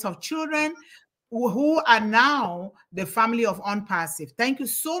lives of children. who are now the family of OnPassive. Thank you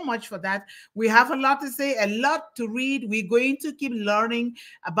so much for that. We have a lot to say, a lot to read. We're going to keep learning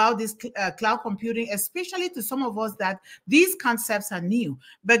about this cloud computing, especially to some of us that these concepts are new.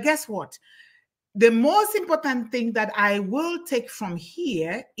 But guess what? The most important thing that I will take from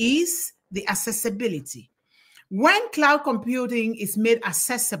here is the accessibility. When cloud computing is made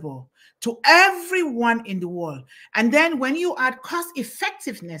accessible to everyone in the world, and then when you add cost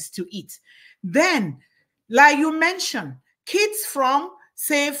effectiveness to it, then, like you mentioned, kids from,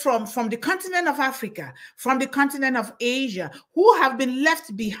 say, from the continent of Africa, from the continent of Asia, who have been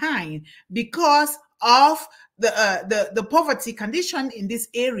left behind because of the poverty condition in these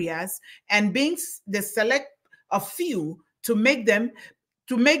areas, and being the select of few to make them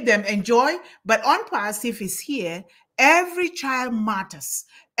enjoy. But OnPassive is here. Every child matters.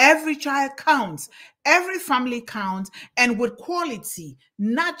 Every child counts. Every family counts, and with quality,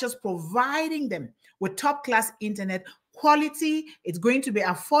 not just providing them with top-class internet. Quality, it's going to be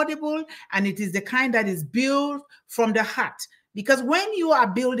affordable, and it is the kind that is built from the heart. Because when you are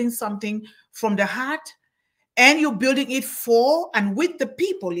building something from the heart, and you're building it for and with the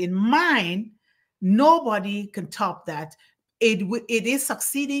people in mind, nobody can top that. It is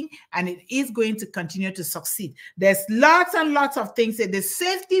succeeding, and it is going to continue to succeed. There's lots and lots of things. The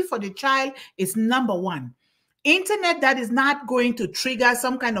safety for the child is number one. Internet that is not going to trigger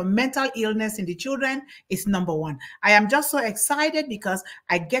some kind of mental illness in the children is number one. I am just so excited because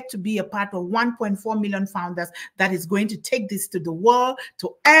I get to be a part of 1.4 million founders that is going to take this to the world,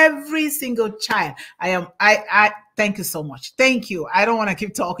 to every single child. I thank you so much. Thank you. I don't want to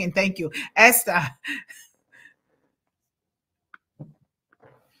keep talking. Thank you. Esther.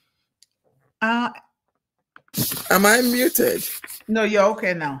 Am I muted? No, you're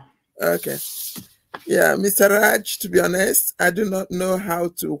okay now. Okay. Yeah, Mr. Raj, to be honest, I do not know how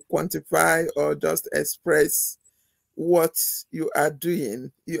to quantify or just express what you are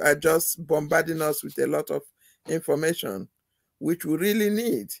doing. You are just bombarding us with a lot of information, which we really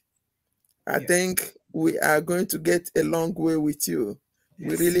need. I think we are going to get a long way with you. Yes.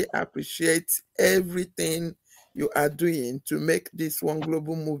 We really appreciate everything you are doing to make this one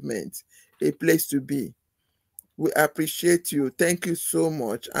global movement a place to be. We appreciate you. Thank you so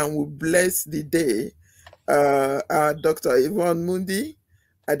much. And we bless the day our Dr. Yvonne Mundih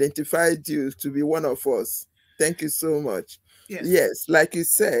identified you to be one of us. Thank you so much. Yes. Yes, like you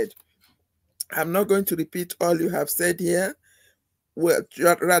said, I'm not going to repeat all you have said here. Well,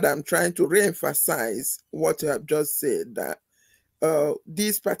 rather, I'm trying to re-emphasize what you have just said, that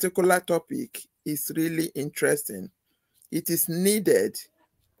this particular topic is really interesting. It is needed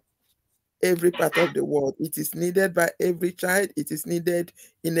every part of the world. It is needed by every child. It is needed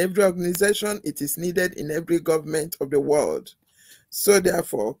in every organization. It is needed in every government of the world. So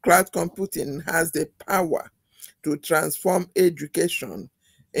therefore, cloud computing has the power to transform education,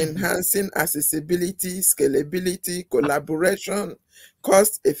 enhancing accessibility, scalability, collaboration,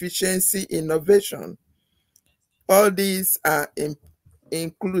 cost efficiency, innovation. All these are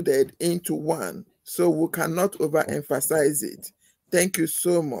included into one. So we cannot overemphasize it. Thank you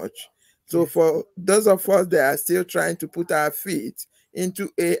so much. So for those of us that are still trying to put our feet into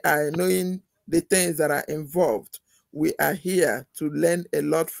AI, knowing the things that are involved, we are here to learn a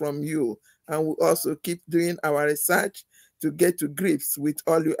lot from you. And we also keep doing our research to get to grips with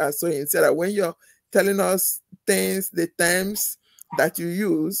all you are saying. So that when you're telling us things, the terms that you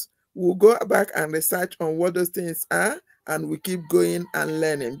use, we'll go back and research on what those things are, and we keep going and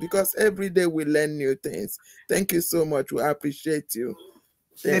learning, because every day we learn new things. Thank you so much. We appreciate you.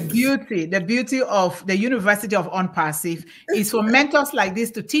 Thanks. The beauty of the University of OnPassive is for mentors like this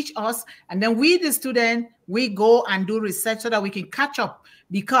to teach us, and then we, the student, we go and do research so that we can catch up.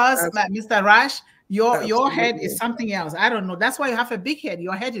 Because Mr. Raj, your head is something else. I don't know. That's why you have a big head.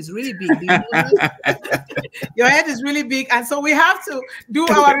 Your head is really big. Your head is really big, and so we have to do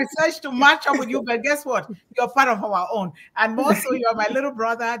our research to match up with you. But guess what? You're part of our own, and also you're my little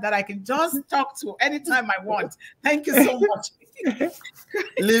brother that I can just talk to anytime I want. Thank you so much.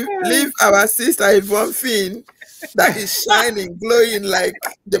 Leave our sister Yvonne Finn, that is shining, glowing like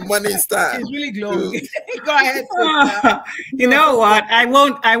the morning star. She's really glowing. Go ahead. You know what? I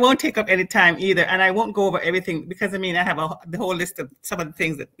won't take up any time either, and I won't go over everything, because I mean I have the whole list of some of the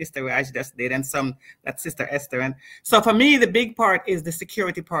things that Mr. Raj just did, and some that Sister Esther. And so for me, the big part is the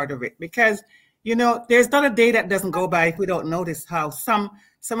security part of it, because you know there's not a day that doesn't go by if we don't notice how some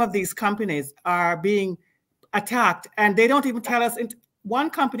of these companies are being attacked, and they don't even tell us. One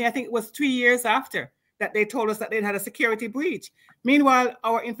company, I think it was 3 years after that, they told us that they had a security breach. Meanwhile,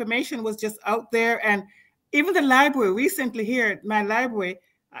 our information was just out there. And even the library, recently here at my library,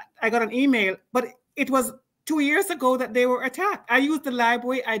 I got an email, but it was 2 years ago that they were attacked. I use the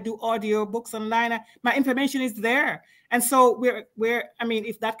library. I do audio books online. My information is there. And so I mean,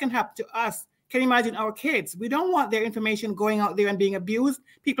 if that can happen to us, can you imagine our kids? We don't want their information going out there and being abused.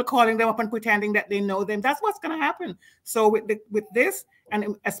 People calling them up and pretending that they know them. That's what's going to happen. So with this,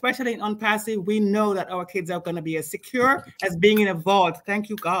 and especially in Unpassive, we know that our kids are going to be as secure as being in a vault. Thank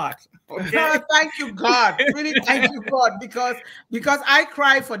you, God. Okay. Thank you, God. Really, thank you, God, because I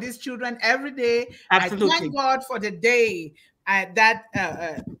cry for these children every day. Absolutely. I thank God for the day that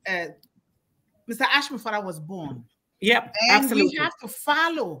Mr. Ashmufara was born. Yep, and absolutely. we have to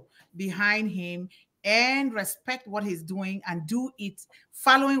follow behind him and respect what he's doing and do it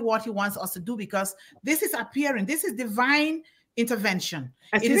following what he wants us to do, because this is appearing. This is divine intervention.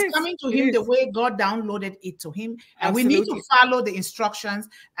 It is coming to him the way God downloaded it to him. And we need to follow the instructions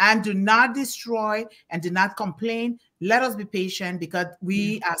and do not destroy and do not complain. Let us be patient because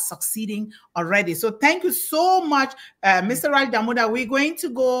we are succeeding already. So thank you so much, Mr. Raj Damuda. We're going to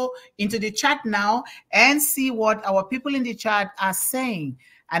go into the chat now and see what our people in the chat are saying.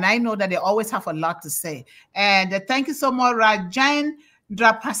 And I know that they always have a lot to say. And thank you so much,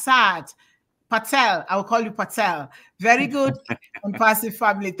 Rajendra Prasad. Patel, I will call you Patel. Very good, Unpassive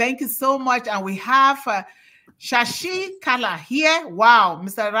family. Thank you so much. And we have Shashi Kala here. Wow,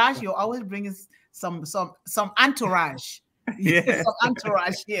 Mr. Raj, you're always bringing some entourage. Yeah. Some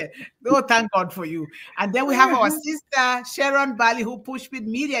entourage here. Oh, thank God for you. And then we have our sister Sharon Bali, who Pushpit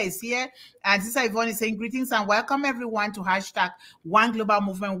Media is here. And Sister Yvonne is saying greetings and welcome everyone to hashtag One Global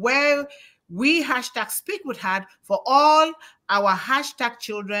Movement, where we hashtag Speak with Heart for all our hashtag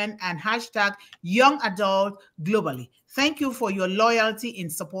children and hashtag young adult globally. Thank you for your loyalty in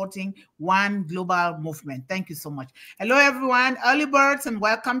supporting One Global Movement. Thank you so much. Hello, everyone. Early birds, and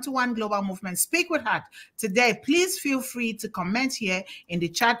welcome to One Global Movement. Speak with Heart. Today, please feel free to comment here in the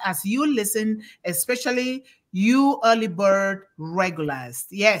chat as you listen, especially you early bird regulars.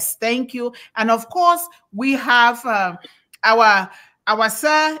 Yes, thank you. And of course, we have our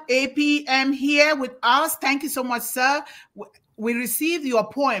Sir APM here with us. Thank you so much, sir. We received your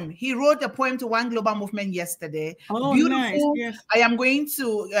poem. He wrote a poem to One Global Movement yesterday. Oh, beautiful. Nice. Yes. I am going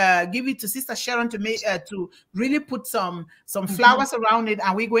to give it to Sister Sharon to make to really put some flowers around it,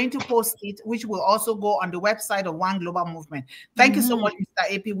 and we're going to post it, which will also go on the website of One Global Movement. Thank you so much,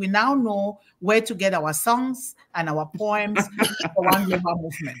 Mr. AP. We now know where to get our songs and our poems for One Global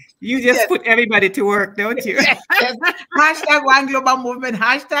Movement. You just put everybody to work, don't you? Yes. Hashtag One Global Movement,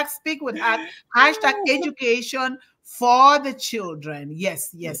 hashtag Speak with Heart, hashtag education for the children.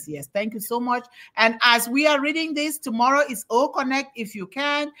 Yes, yes, yes. Thank you so much. And as we are reading this, tomorrow is O-Connect. If you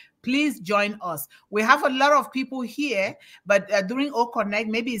can, please join us. We have a lot of people here, but during O-Connect,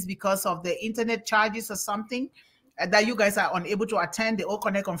 maybe it's because of the internet charges or something that you guys are unable to attend the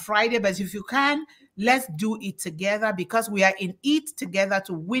O-Connect on Friday. But if you can, let's do it together, because we are in it together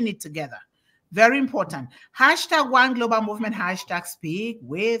to win it together. Very important. Hashtag One Global Movement, hashtag Speak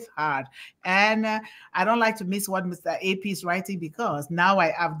with Heart. And I don't like to miss what Mr. AP is writing, because now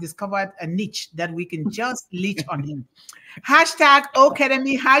I have discovered a niche that we can just leech on him. Hashtag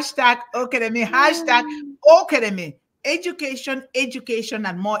O-CADEMY, hashtag O-CADEMY, hashtag O-CADEMY. Education, education,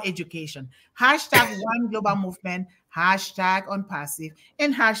 and more education. Hashtag One Global Movement, hashtag Unpassive,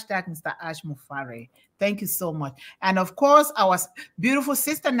 and hashtag Mr. Ashmufara. Thank you so much. And of course, our beautiful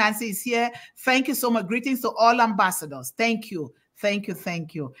sister Nancy is here. Thank you so much. Greetings to all ambassadors. Thank you. Thank you.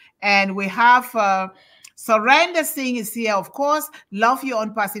 Thank you. And we have Surrender Singh is here. Of course, love your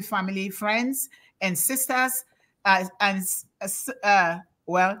Unpassive family, friends, and sisters.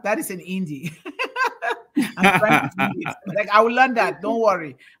 Well, that is in Hindi. I'm trying to do it. Like, I will learn that. Don't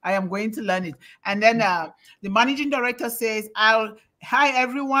worry. I am going to learn it. And then the managing director says, hi,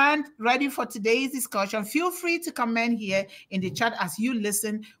 everyone. Ready for today's discussion. Feel free to comment here in the chat as you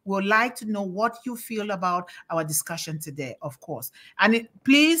listen. We'd like to know what you feel about our discussion today, of course. And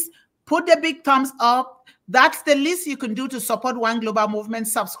please put the big thumbs up. That's the least you can do to support One Global Movement.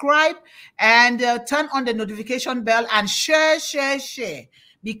 Subscribe and turn on the notification bell and share.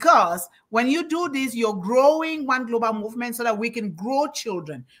 Because when you do this, you're growing One Global Movement so that we can grow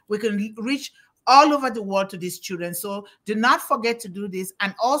children. We can reach all over the world to these children. So do not forget to do this,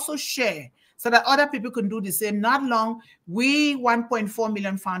 and also share so that other people can do the same. Not long, we 1.4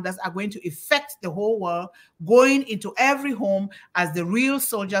 million founders are going to affect the whole world, going into every home as the real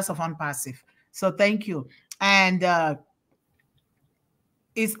soldiers of Unpassive. So thank you. And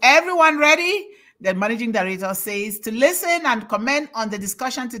is everyone ready? the managing director, says to listen and comment on the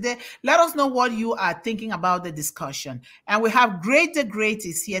discussion today. Let us know what you are thinking about the discussion. And we have Great the Great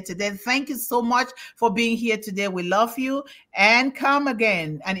is here today. Thank you so much for being here today. We love you, and come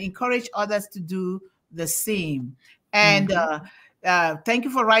again and encourage others to do the same. And thank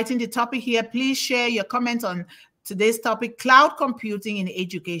you for writing the topic here. Please share your comments on today's topic, cloud computing in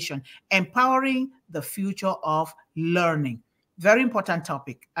education, empowering the future of learning. Very important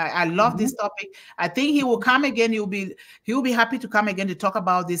topic. I love this topic. I think he will come again. He will be happy to come again to talk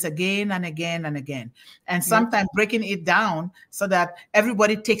about this again and again and again. And sometimes breaking it down so that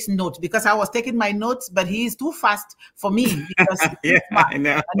everybody takes notes, because I was taking my notes, but he is too fast for me because I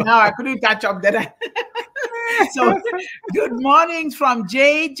know. and now I couldn't catch up. So good morning from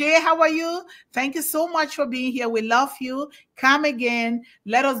Jay. Jay, how are you? Thank you so much for being here. We love you. Come again.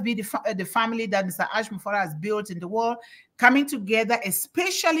 Let us be the family that Mr. Ashmufara has built in the world. Coming together,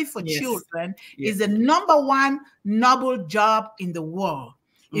 especially for children, is the #1 noble job in the world.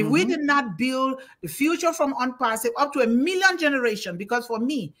 If we did not build the future from unpassive up to 1 million generation, because for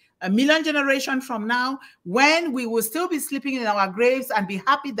me, 1 million generation from now, when we will still be sleeping in our graves and be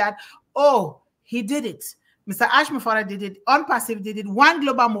happy that, oh, he did it. Mr. Ashmufara did it, Unpassive did it, One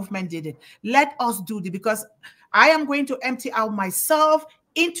Global Movement did it. Let us do it, because I am going to empty out myself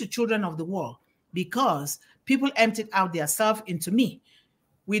into children of the world, because people emptied out their self into me.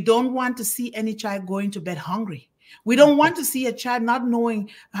 We don't want to see any child going to bed hungry. We don't want to see a child not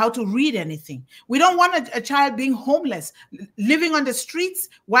knowing how to read anything. We don't want a child being homeless, living on the streets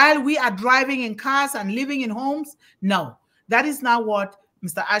while we are driving in cars and living in homes. No, that is not what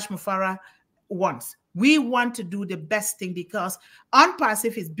Mr. Ashmufara wants. We want to do the best thing, because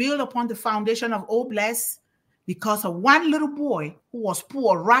Unpassive is built upon the foundation of O Bless, because of one little boy who was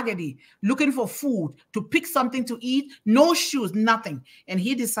poor, raggedy, looking for food, to pick something to eat, no shoes, nothing. And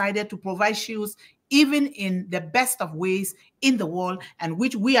he decided to provide shoes even in the best of ways in the world, and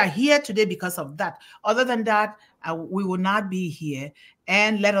which we are here today because of that. Other than that, we will not be here.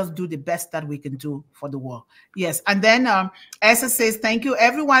 And let us do the best that we can do for the world. Yes. And then Esther says, thank you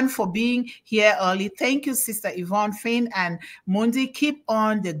everyone for being here early. Thank you, Sister Yvonne Finn and Mundih. Keep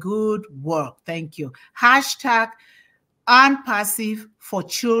on the good work. Thank you. Hashtag Unpassive for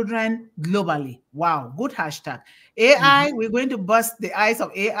children globally. Wow, good hashtag. AI, we're going to bust the eyes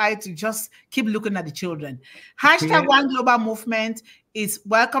of AI to just keep looking at the children. Hashtag One Global Movement is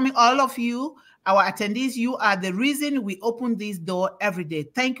welcoming all of you. Our attendees, you are the reason we open this door every day.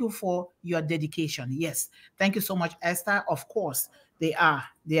 Thank you for your dedication. Yes. Thank you so much, Esther. Of course, they are.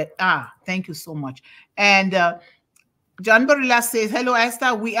 They are. Thank you so much. And John Barilla says, hello,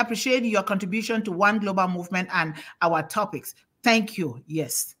 Esther. We appreciate your contribution to One Global Movement and our topics. Thank you.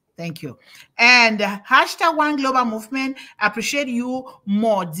 Yes. Thank you. And hashtag One Global Movement. Appreciate you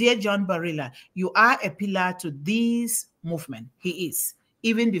more, dear John Barilla. You are a pillar to this movement. He is,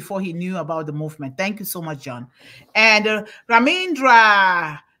 even before he knew about the movement. Thank you so much, John. And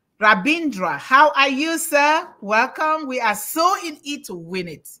Rabindra, how are you, sir? Welcome. We are so in it to win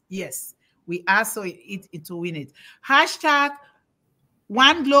it. Yes, we are so in it to win it. Hashtag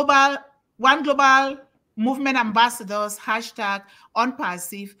One Global Movement Ambassadors. Hashtag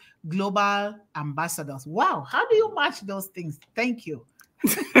Unpassive Global Ambassadors. Wow, how do you match those things? Thank you.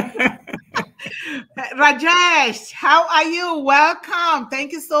 Rajesh, how are you? Welcome.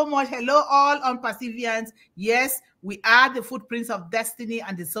 Thank you so much. Hello, all Unpassivians. Yes, we are the footprints of destiny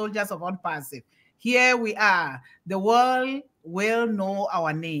and the soldiers of Unpassive. Here we are. The world will know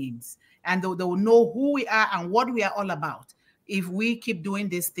our names, and they will know who we are and what we are all about if we keep doing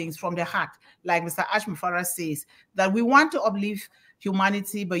these things from the heart. Like Mr. Ashmufara says, that we want to uplift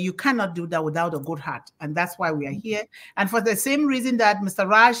humanity, but you cannot do that without a good heart. And that's why we are here. And for the same reason that Mr.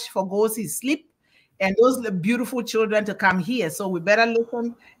 Raj forgoes his sleep and those beautiful children to come here. So we better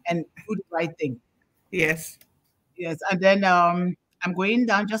listen and do the right thing. Yes. Yes. And then I'm going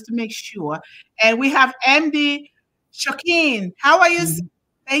down just to make sure. And we have MD Shakeen. How are you?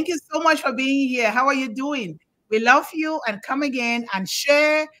 Thank you so much for being here. How are you doing? We love you, and come again and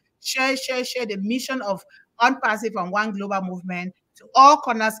share the mission of Unpassive and One Global Movement to all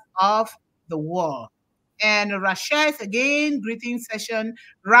corners of the world. And Rashesh, again, greeting session.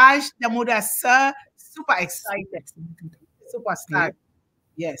 Raj Damoda, sir, super excited. Superstar.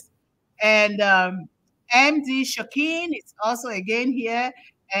 Yes. And MD Shakeen is also again here.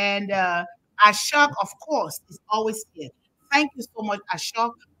 And Ashok, of course, is always here. Thank you so much,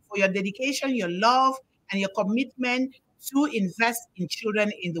 Ashok, for your dedication, your love, and your commitment to invest in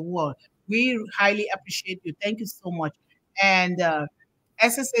children in the world. We highly appreciate you. Thank you so much. And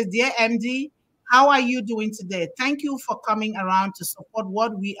Esther says, dear MD, How are you doing today? Thank you for coming around to support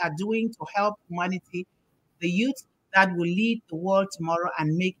what we are doing to help humanity, the youth that will lead the world tomorrow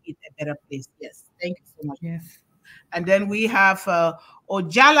and make it a better place. Yes, thank you so much. Yes. And then we have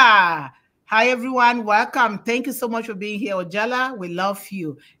Ojala. Hi, everyone. Welcome. Thank you so much for being here, Ojala. We love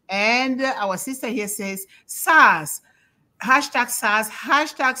you. And our sister here says, SaaS, hashtag SaaS,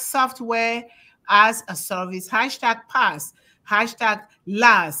 hashtag software as a service, hashtag PaaS, hashtag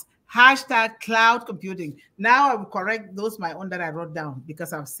LaaS, hashtag cloud computing. Now I will correct those my own that I wrote down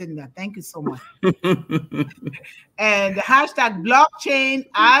because I've seen that. Thank you so much. And hashtag blockchain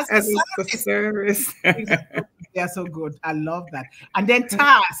as a service. They are so good. I love that. And then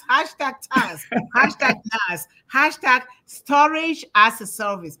TaaS, hashtag TaaS, hashtag NaaS, hashtag storage as a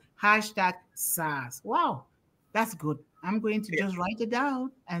service, hashtag SaaS. Wow, that's good. I'm going to just write it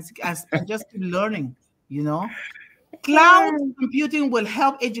down and just keep learning, you know. Cloud computing will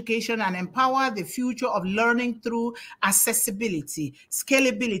help education and empower the future of learning through accessibility,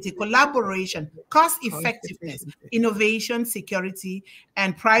 scalability, collaboration, cost effectiveness, innovation, security,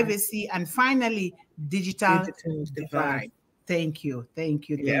 and privacy, and finally, digital divide. Thank you. Thank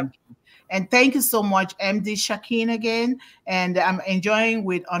you. Thank you. And thank you so much, MD Shakeen again. And I'm enjoying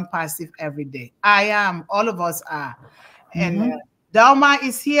with Unpassive every day. I am. All of us are. And Dalma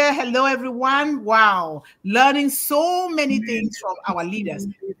is here. Hello, everyone. Wow. Learning so many things from our leaders.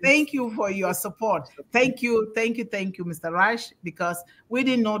 Thank you for your support. Thank you. Thank you. Thank you, Mr. Raj, because we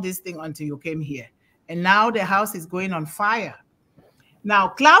didn't know this thing until you came here. And now the house is going on fire. Now,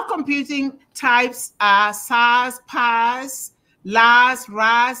 cloud computing types are SaaS, PaaS, LaaS,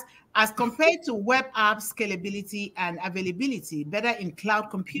 RaaS, as compared to web app scalability and availability, better in cloud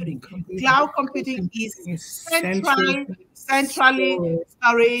computing. Cloud computing is centrally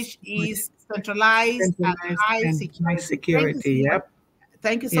storage is centralized and high security.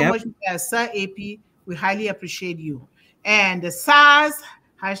 Thank you so much, Sir AP. We highly appreciate you. And the SaaS,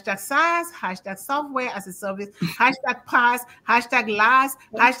 hashtag SaaS, hashtag software as a service, hashtag PaaS, hashtag LaaS,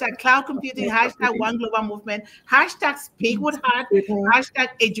 hashtag cloud computing, hashtag One Global Movement, hashtag SpeakWithHeART, hashtag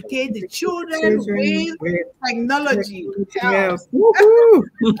educate the children with technology.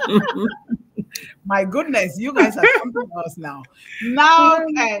 My goodness, you guys are something else now. Now,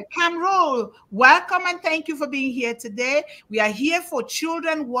 Camrol, welcome and thank you for being here today. We are here for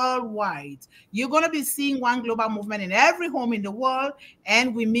children worldwide. You're going to be seeing One Global Movement in every home in the world,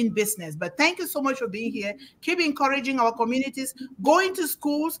 and we mean business. But thank you so much for being here. Keep encouraging our communities. Go into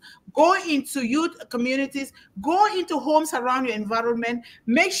schools, go into youth communities, go into homes around your environment.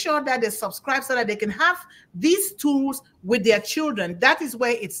 Make sure that they subscribe so that they can have these tools with their children. That is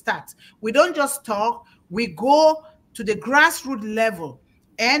where it starts. We don't just talk, we go to the grassroots level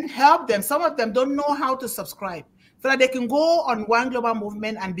and help them. Some of them don't know how to subscribe, so that they can go on One Global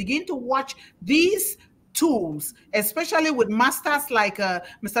Movement and begin to watch these tools, especially with masters like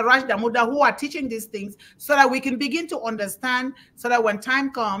Mr. Raj Damuda, who are teaching these things, so that we can begin to understand, so that when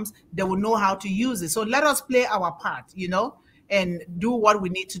time comes, they will know how to use it. So let us play our part, you know, and do what we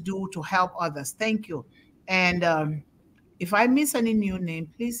need to do to help others. Thank you. And if I miss any new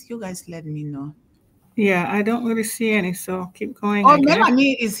name, please, you guys let me know. Yeah, I don't really see any, so keep going. Oh,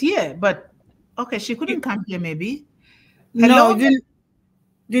 Melanie is here, but okay, she couldn't come here maybe. Hello? No,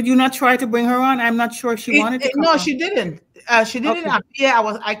 did you not try to bring her on? I'm not sure if she wanted to come on. She didn't. She didn't appear.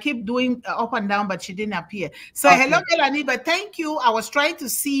 I keep doing up and down, but she didn't appear. So hello, Melanie, but thank you. I was trying to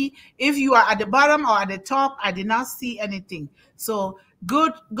see if you are at the bottom or at the top. I did not see anything. So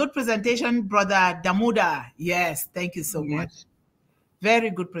good presentation, brother Damuda. Yes, thank you so much.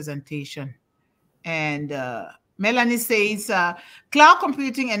 Very good presentation. And Melanie says, cloud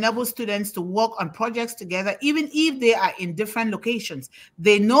computing enables students to work on projects together, even if they are in different locations.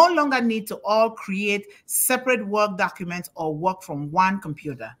 They no longer need to all create separate work documents or work from one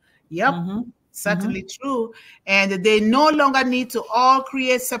computer. Yep, certainly true. And they no longer need to all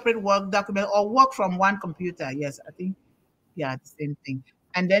create separate work documents or work from one computer. Yes, I think, yeah, the same thing.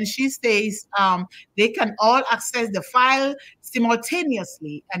 And then she says they can all access the file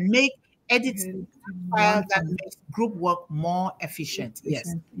simultaneously and make edits file that makes group work more efficient.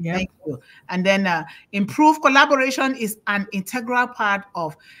 Yes, thank you. And then improved collaboration is an integral part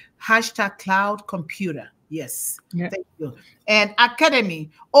of hashtag cloud computer. Yes, thank you. And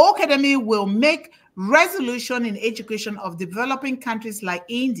O-CADEMY will make resolution in education of developing countries like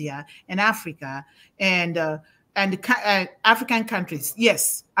India and Africa and African countries.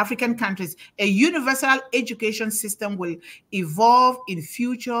 Yes, African countries. A universal education system will evolve in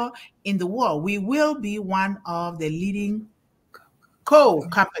future in the world. We will be one of the leading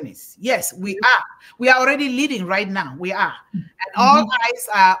companies. Yes, we are. We are already leading right now. We are. And all eyes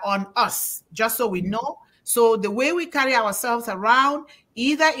are on us, just so we know. So the way we carry ourselves around,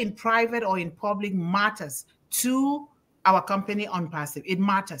 either in private or in public, matters to our company on passive. It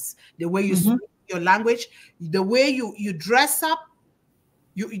matters. The way you speak your language, the way you dress up,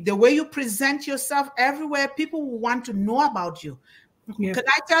 the way you present yourself everywhere, people will want to know about you. Can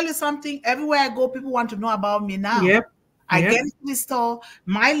I tell you something? Everywhere I go, people want to know about me now. I get into the store,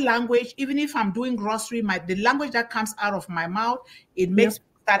 my language, even if I'm doing grocery, the language that comes out of my mouth, it makes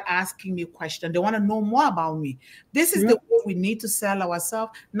people start asking me questions. They want to know more about me. This is the way we need to sell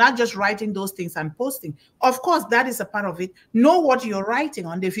ourselves, not just writing those things and posting. Of course, that is a part of it. Know what you're writing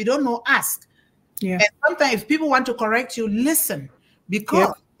on. If you don't know, ask. And sometimes if people want to correct you, listen,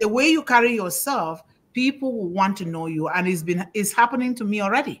 because the way you carry yourself, people will want to know you, and it's happening to me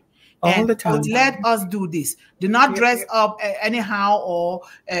already. All the time. Let us do this. Do not dress up anyhow, or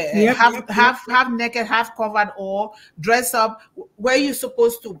half naked, half covered, or dress up where you're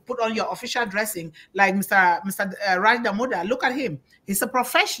supposed to put on your official dressing. Like Mr. Raj Damoda, look at him. He's a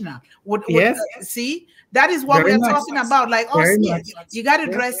professional. See, that is what we're talking about. Like, you got to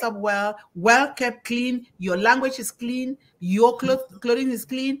dress up well kept, clean. Your language is clean. Your clothing is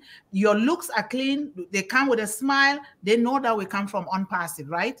clean. Your looks are clean. They come with a smile. They know that we come from unpassive,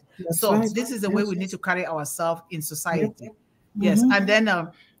 right? This is the way we need to carry ourselves in society. Yes. And then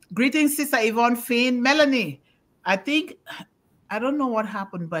greetings, Sister Yvonne Finn. Melanie, I don't know what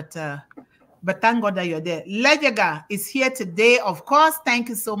happened, but thank God that you're there. Ledjaga is here today, of course. Thank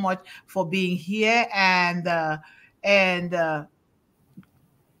you so much for being here. And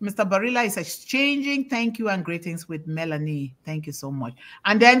Mr. Barilla is exchanging thank you and greetings with Melanie. Thank you so much.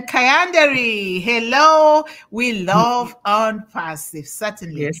 And then Kayandari, hello. We love unpassive,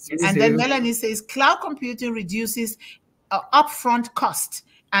 certainly. Yes, and then Melanie says cloud computing reduces upfront cost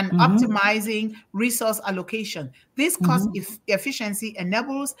and optimizing resource allocation. This cost efficiency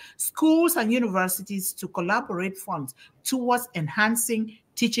enables schools and universities to collaborate funds towards enhancing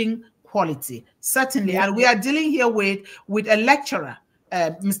teaching quality. Certainly. And we are dealing here with a lecturer.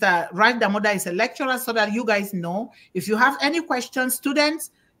 Mr. Raj Damoda is a lecturer, so that you guys know, if you have any questions,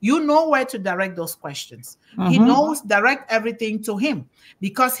 students, you know where to direct those questions. He knows, direct everything to him,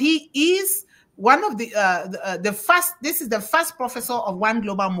 because he is one of the first, this is the first professor of One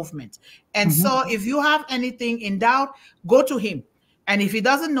Global Movement. And so if you have anything in doubt, go to him. And if he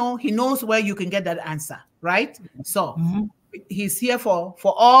doesn't know, he knows where you can get that answer, right? So he's here for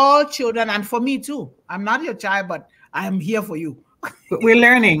all children, and for me too. I'm not your child, but I'm here for you. But we're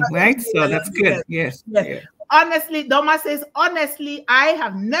learning, right? So that's good. Yes. Honestly, Doma says, honestly, I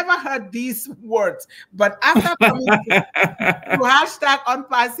have never heard these words, but after coming to hashtag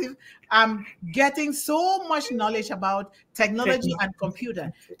unpassive, I'm getting so much knowledge about technology and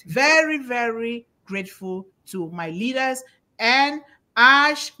computer. Very, very grateful to my leaders and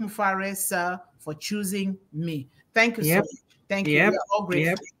Ash Mufare, sir, for choosing me. Thank you so much. Thank you. We are all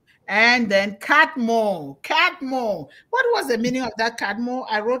grateful. And then Catmo. What was the meaning of that, Catmo?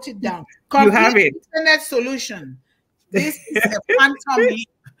 I wrote it down. You have it. Internet solution. This is a quantum leap.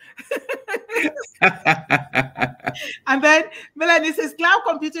 And then Melanie says, cloud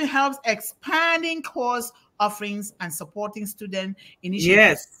computing helps expanding course offerings and supporting student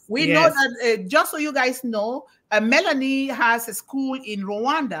initiatives. We know that, just so you guys know, Melanie has a school in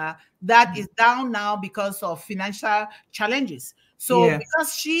Rwanda that is down now because of financial challenges. So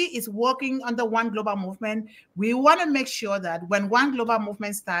because she is working under One Global Movement, we want to make sure that when One Global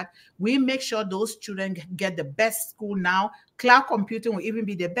Movement starts, we make sure those children get the best school now. Cloud computing will even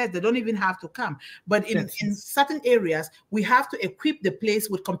be the best. They don't even have to come. But in certain areas, we have to equip the place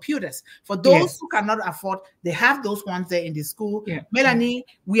with computers. For those who cannot afford, they have those ones there in the school. Melanie,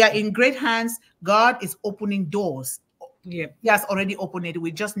 we are in great hands. God is opening doors. He has already opened it.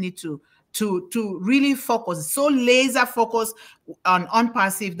 We just need to really focus, so laser focus on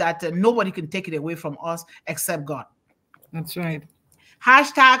unpassive that nobody can take it away from us except God. That's right.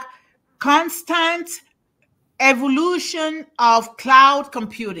 Hashtag constant evolution of cloud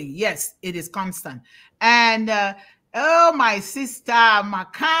computing. Yes, it is constant. And oh, my sister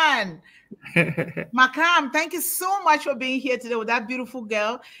Makan. Makam, thank you so much for being here today with that beautiful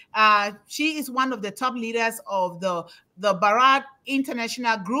girl. She is one of the top leaders of the Barilla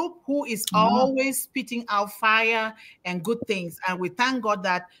International Group, who is always spitting out fire and good things. And we thank God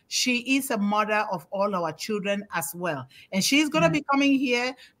that she is a mother of all our children as well. And she's going to be coming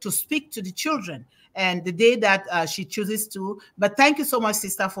here to speak to the children. and the day that she chooses to. But thank you so much,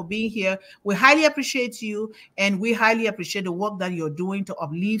 sister, for being here. We highly appreciate you, and we highly appreciate the work that you're doing to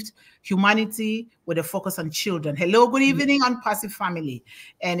uplift humanity with a focus on children. Hello, good evening, Unpassive family.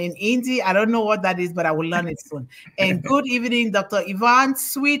 And in Hindi, I don't know what that is, but I will learn it soon. And good evening, Dr. Yvonne,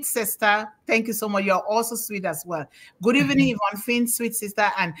 sweet sister. Thank you so much. You're also sweet as well. Good evening, Yvonne Finn, sweet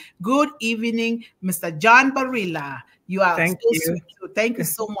sister. And good evening, Mr. John Barilla. You are so sweet too. Thank you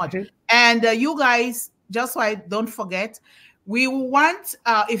so much. And you guys, just so I don't forget, we want,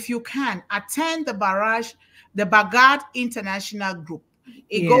 if you can, attend the Baghdad International Group.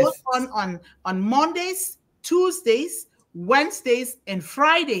 It goes on Mondays, Tuesdays, Wednesdays, and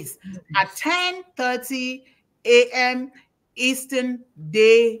Fridays at 10:30 a.m. Eastern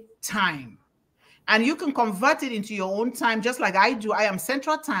Daytime. And you can convert it into your own time, just like I do. I am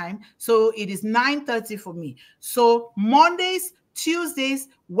Central Time, so it is 9:30 for me. So Mondays, Tuesdays,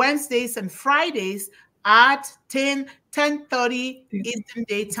 Wednesdays, and Fridays at 10:30 Eastern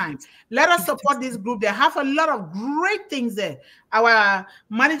Daytime. Let us support this group. They have a lot of great things there. Our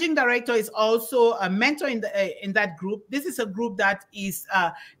managing director is also a mentor in that group. This is a group that is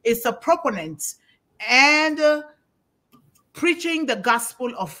a proponent and preaching the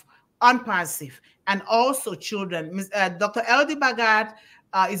gospel of Unpassive and also children. Dr. L.D. Baghdad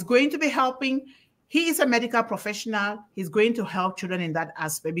is going to be helping. He is a medical professional. He's going to help children in that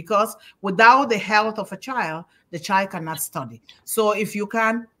aspect, because without the health of a child, the child cannot study. So if you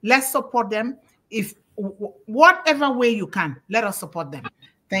can, let's support them. If whatever way you can, let us support them.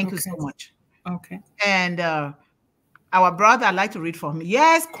 Thank you so much. Okay. And our brother, I'd like to read for him.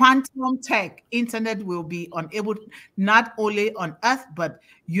 Yes, quantum tech, internet will be unable, not only on earth, but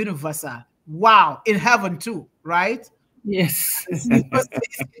universal. Wow, in heaven too, right? Yes.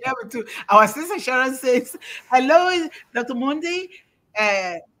 Our sister Sharon says, hello, Dr. Mundih,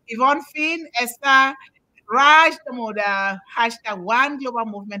 Yvonne Finn, Esther, Raj Damoda, hashtag One Global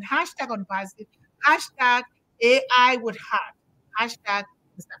Movement, hashtag Unpassive, hashtag AI with Heart, hashtag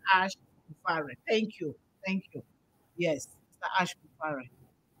Mr. Ash Bufare. Thank you. Thank you. Yes, Mr. Ash Bufare.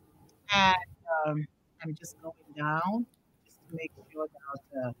 And I'm just going down just to make sure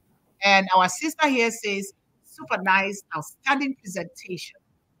that. And our sister here says, super nice, outstanding presentation.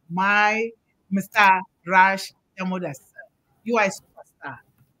 My Mr. Raj Damoda, you are a superstar.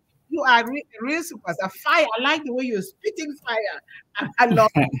 You are a real superstar. Fire. I like the way you're spitting fire. I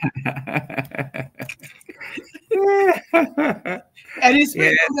love it. And you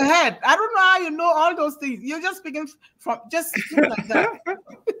speak from the head. I don't know how you know all those things. You're just speaking from just like that.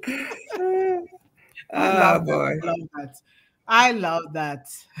 I love that. I love that.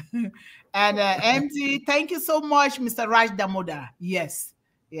 And MD, thank you so much, Mr. Raj Damoda. Yes,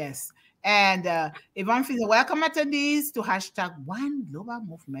 yes. And Yvonne Finn, welcome attendees to hashtag One Global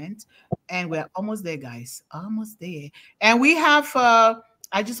Movement. And we're almost there, guys. Almost there. And we have,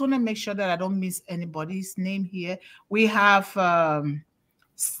 I just want to make sure that I don't miss anybody's name here. We have,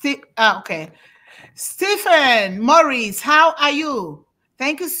 okay. Stephen Maurice, how are you?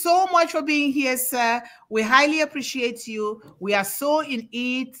 Thank you so much for being here, sir. We highly appreciate you. We are so in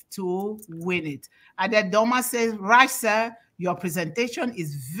it to win it. And then Doma says, Raj, sir, your presentation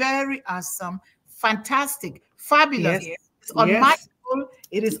is very awesome, fantastic, fabulous. Yes. It's unmatchable.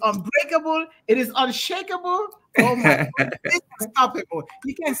 It is unbreakable. It is unshakable. Oh my God, it's unstoppable.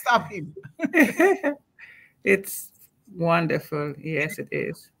 You can't stop him. It's wonderful. Yes, it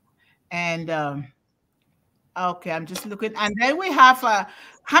is. And okay, I'm just looking. And then we have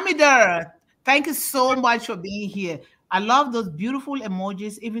Hamida. Thank you so much for being here. I love those beautiful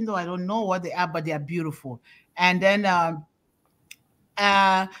emojis, even though I don't know what they are, but they are beautiful. And then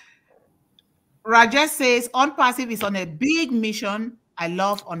Rajesh says, Unpassive is on a big mission. I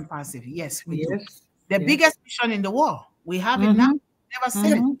love Unpassive. Yes, we do. The biggest mission in the world. We have it now. Never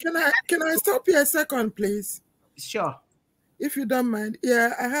said it. Can I stop you a second, please? Sure. If you don't mind.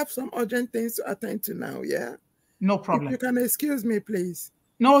 Yeah, I have some urgent things to attend to now, yeah? No problem. If you can excuse me, please.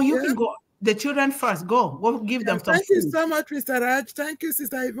 No, you can go. The children first. Go. We'll give them some Thank you so much, Mr. Raj. Thank you,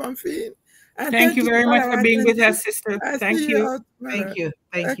 Sister Yvonne Finn. And thank you very much for being with us, sister. Thank you. Thank you.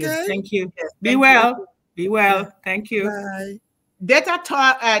 Thank you. Thank you. Be well. Be well. Thank you. Bye. Data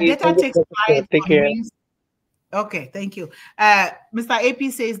takes flight on wings. Okay, thank you. Mr.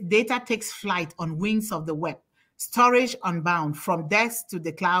 AP says data takes flight on wings of the web. Storage unbound from desk to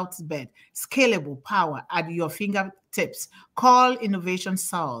the cloud's bed. Scalable power at your fingertips. Call innovation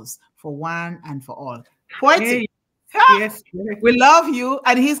source for one and for all. Poetic. Hey. Yes. We love you.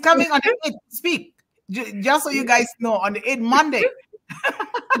 And he's coming on the 8th to speak. Just so you guys know, on the 8th Monday.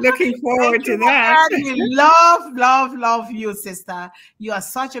 Looking forward to you, that. We love, love, love you, sister. You are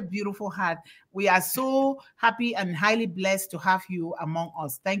such a beautiful heart. We are so happy and highly blessed to have you among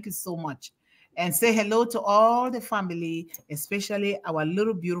us. Thank you so much. And say hello to all the family, especially our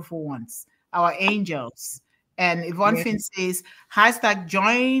little beautiful ones, our angels. And Yvonne Finn says, hashtag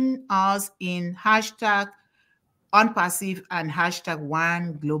join us in hashtag unpassive and hashtag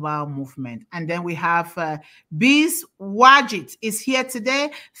one global movement. And then we have Bees Wajit is here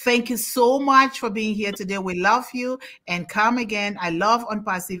today. Thank you so much for being here today. We love you and come again. I love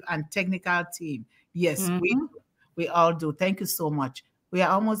unpassive and technical team. Yes, we all do. Thank you so much. We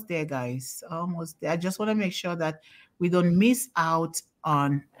are almost there, guys. Almost there. I just want to make sure that we don't miss out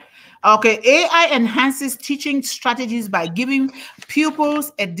on. Okay, AI enhances teaching strategies by giving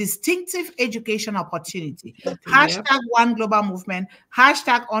pupils a distinctive education opportunity. Hashtag one global movement,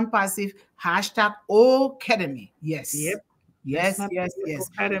 hashtag unpassive, hashtag O-CADEMY. Yes. Yes.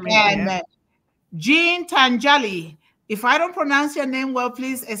 Academy, and Jean Tanjali, if I don't pronounce your name well,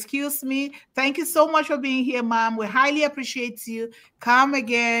 please excuse me. Thank you so much for being here, ma'am. We highly appreciate you. Come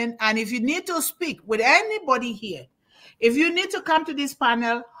again. And if you need to speak with anybody here, if you need to come to this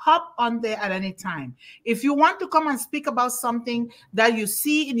panel, hop on there at any time. If you want to come and speak about something that you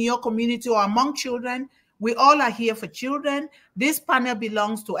see in your community or among children, we all are here for children. This panel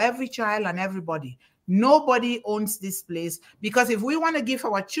belongs to every child and everybody. Nobody owns this place, because if we want to give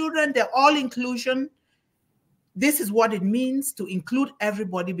our children the all inclusion, this is what it means to include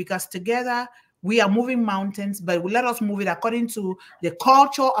everybody, because together we are moving mountains, but let us move it according to the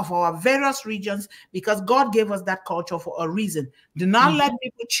culture of our various regions, because God gave us that culture for a reason. Do not let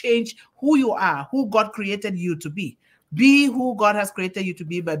people change who you are, who God created you to be. Be who God has created you to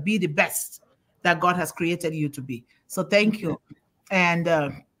be, but be the best that God has created you to be. So thank you. And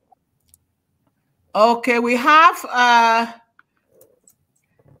okay, we have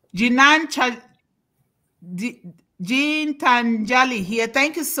Jean Tanjali here.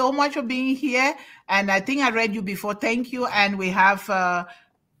 Thank you so much for being here. And I think I read you before. Thank you. And we have,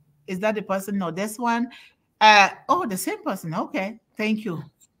 is that the person? No, this one. Oh, the same person. Okay. Thank you.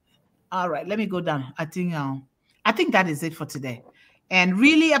 All right. Let me go down. I think that is it for today. And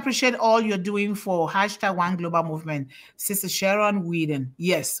really appreciate all you're doing for hashtag One Global Movement. Sister Sharon Whedon.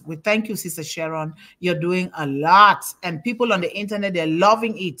 Yes, we thank you, Sister Sharon. You're doing a lot. And people on the internet, they're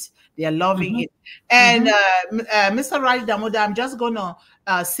loving it. They are loving it. And Mr. Raj Damoda, I'm just going to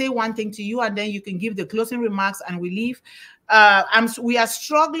say one thing to you, and then you can give the closing remarks and we leave. We are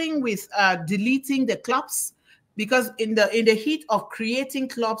struggling with deleting the clubs, because in the heat of creating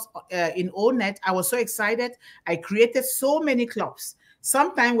clubs in ONET, I was so excited. I created so many clubs.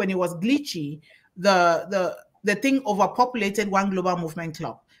 Sometime when it was glitchy, the thing overpopulated One Global Movement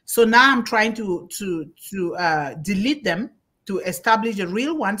Club. So now I'm trying to delete them to establish a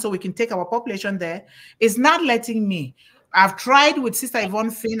real one so we can take our population there. It's not letting me. I've tried with Sister Yvonne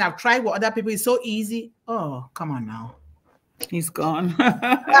Finn. I've tried with other people. It's so easy. Oh, come on now. He's gone.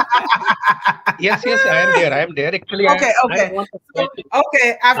 Yes, I am there. Actually, okay.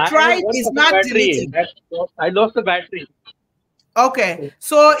 I've tried. It's not deleting. I lost the battery. Okay,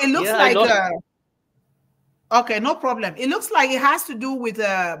 so it looks like okay, no problem. It looks like it has to do with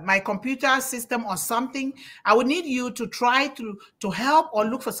my computer system or something. I would need you to try to help or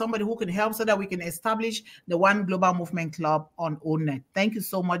look for somebody who can help so that we can establish the One Global Movement Club on ONET. Thank you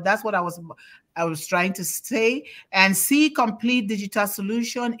so much. That's what I was trying to say. And C, complete digital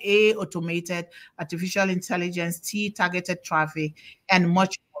solution. A, automated artificial intelligence. T, targeted traffic, and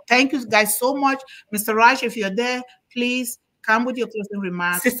much more. Thank you guys so much. Mr. Raj, if you're there, please come with your closing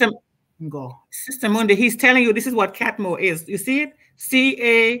remarks. Go. Sister Mundih, he's telling you this is what CATMO is. You see it?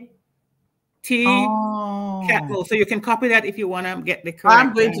 C-A-T CATMO. So you can copy that if you want to get the correct.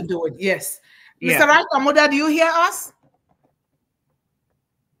 I'm going to do it. Yes. Mr. Raj Damoda, do you hear us?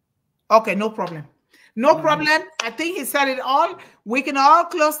 Okay, no problem. No problem. I think he said it all. We can all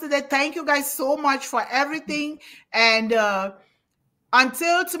close today. Thank you guys so much for everything. And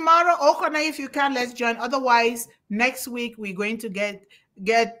until tomorrow, Okana, if you can, let's join. Otherwise, next week we're going to get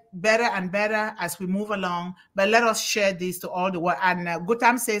better and better as we move along. But let us share this to all the world. And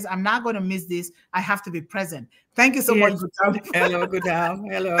Gutam says, I'm not going to miss this. I have to be present. Thank you so much, Gutam. Hello, Gutam.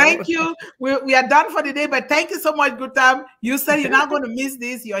 Hello. Thank you. We are done for the day, but thank you so much, Gutam. You said you're not going to miss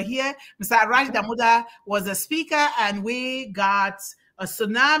this. You're here. Mr. Raj Damoda was a speaker, and we got a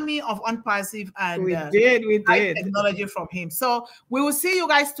tsunami of unpassive and we did technology from him. So we will see you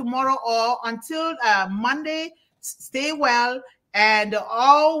guys tomorrow, or until Monday. Stay well and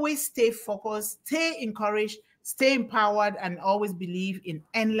always stay focused, stay encouraged, stay empowered, and always believe in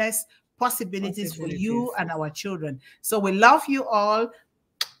endless possibilities for you and our children. So we love you all.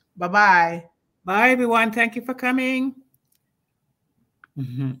 Bye-bye. Bye, everyone. Thank you for coming.